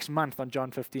the next month on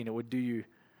John 15, it would do you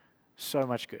so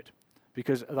much good.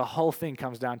 Because the whole thing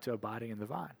comes down to abiding in the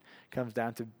vine. It comes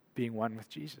down to being one with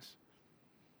Jesus.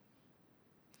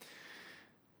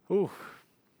 Ooh.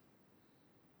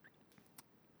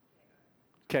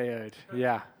 KO'd.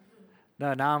 Yeah.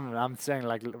 No, now I'm saying,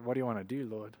 what do you want to do,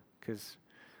 Lord? Because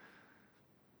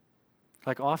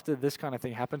after this kind of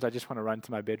thing happens, I just want to run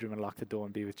to my bedroom and lock the door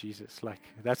and be with Jesus.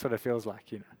 That's what it feels like,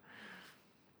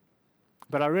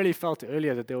 But I really felt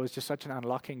earlier that there was just such an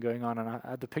unlocking going on,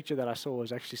 and the picture that I saw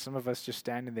was actually some of us just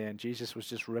standing there, and Jesus was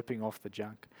just ripping off the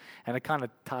junk. And it kind of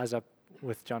ties up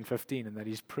with John 15 in that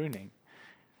he's pruning.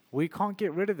 We can't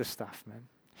get rid of this stuff, man.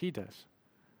 He does.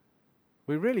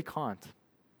 We really can't.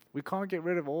 We can't get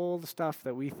rid of all the stuff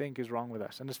that we think is wrong with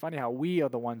us. And it's funny how we are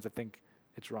the ones that think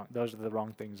it's wrong. Those are the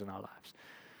wrong things in our lives.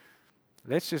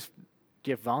 Let's just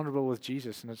get vulnerable with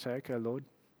Jesus and say, okay, Lord,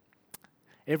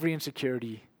 every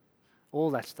insecurity,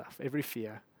 all that stuff, every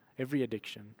fear, every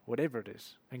addiction, whatever it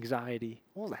is, anxiety,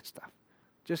 all that stuff.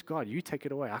 Just God, you take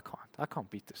it away. I can't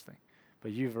beat this thing.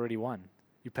 But you've already won.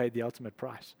 You paid the ultimate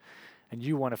price. And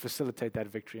you want to facilitate that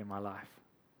victory in my life.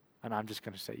 And I'm just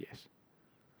going to say yes.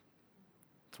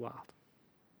 It's wild.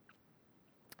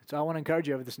 So I want to encourage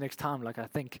you over this next time.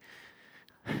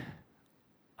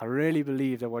 I really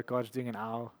believe that what God's doing in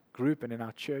our group and in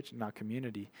our church and our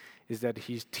community is that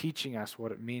he's teaching us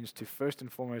what it means to first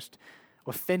and foremost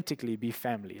authentically be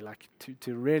family,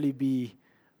 to really be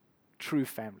true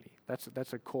family.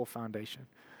 That's a core foundation.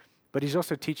 But he's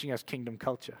also teaching us kingdom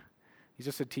culture. He's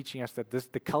also teaching us that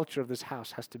the culture of this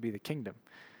house has to be the kingdom.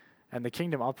 And the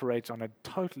kingdom operates on a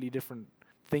totally different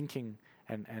thinking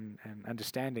and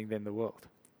understanding than the world.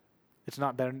 It's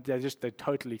not, they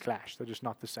totally clash. They're just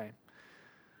not the same.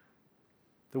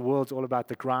 The world's all about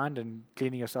the grind and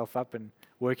cleaning yourself up and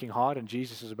working hard, and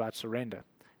Jesus is about surrender.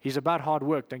 He's about hard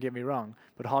work, don't get me wrong,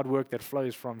 but hard work that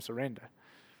flows from surrender.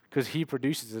 Because he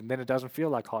produces it, and then it doesn't feel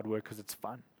like hard work because it's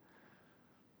fun.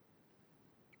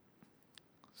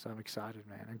 So I'm excited,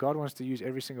 man. And God wants to use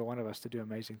every single one of us to do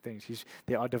amazing things.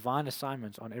 There are divine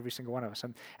assignments on every single one of us.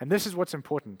 And this is what's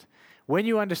important. When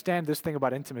you understand this thing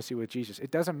about intimacy with Jesus, it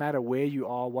doesn't matter where you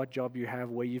are, what job you have,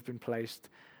 where you've been placed.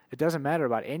 It doesn't matter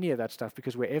about any of that stuff,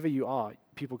 because wherever you are,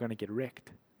 people are going to get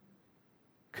wrecked.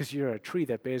 Because you're a tree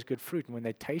that bears good fruit, and when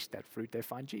they taste that fruit, they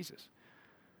find Jesus.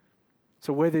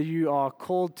 So whether you are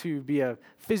called to be a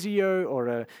physio or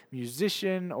a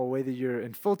musician, or whether you're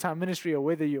in full-time ministry, or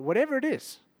whatever it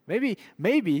is,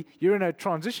 maybe you're in a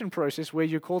transition process where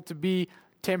you're called to be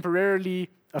temporarily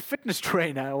a fitness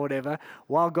trainer or whatever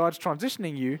while God's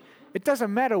transitioning you. It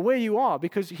doesn't matter where you are,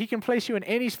 because he can place you in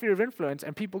any sphere of influence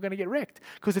and people are going to get wrecked,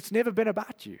 because it's never been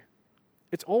about you.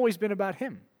 It's always been about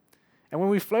him. And when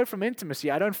we flow from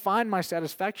intimacy, I don't find my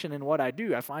satisfaction in what I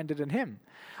do. I find it in him.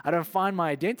 I don't find my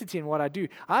identity in what I do.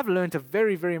 I've learned a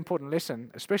very, very important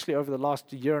lesson, especially over the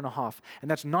last year and a half, and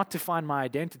that's not to find my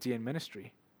identity in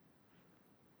ministry.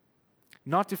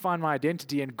 Not to find my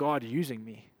identity in God using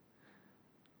me,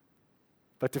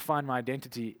 but to find my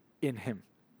identity in him.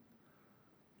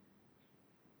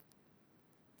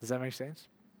 Does that make sense?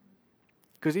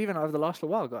 Because even over the last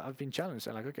little while, I've been challenged.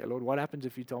 I'm like, okay, Lord, what happens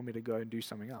if you told me to go and do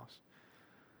something else?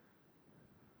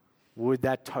 Would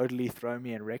that totally throw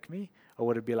me and wreck me? Or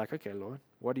would it be like, okay, Lord,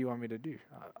 What do you want me to do?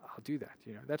 I'll do that.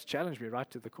 That's challenged me right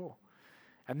to the core.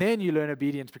 And then you learn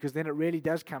obedience, because then it really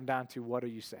does come down to, what are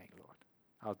you saying, Lord?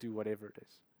 I'll do whatever it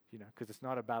is, because it's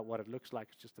not about what it looks like.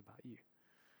 It's just about you.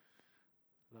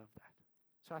 Love that.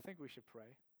 So I think we should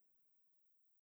pray.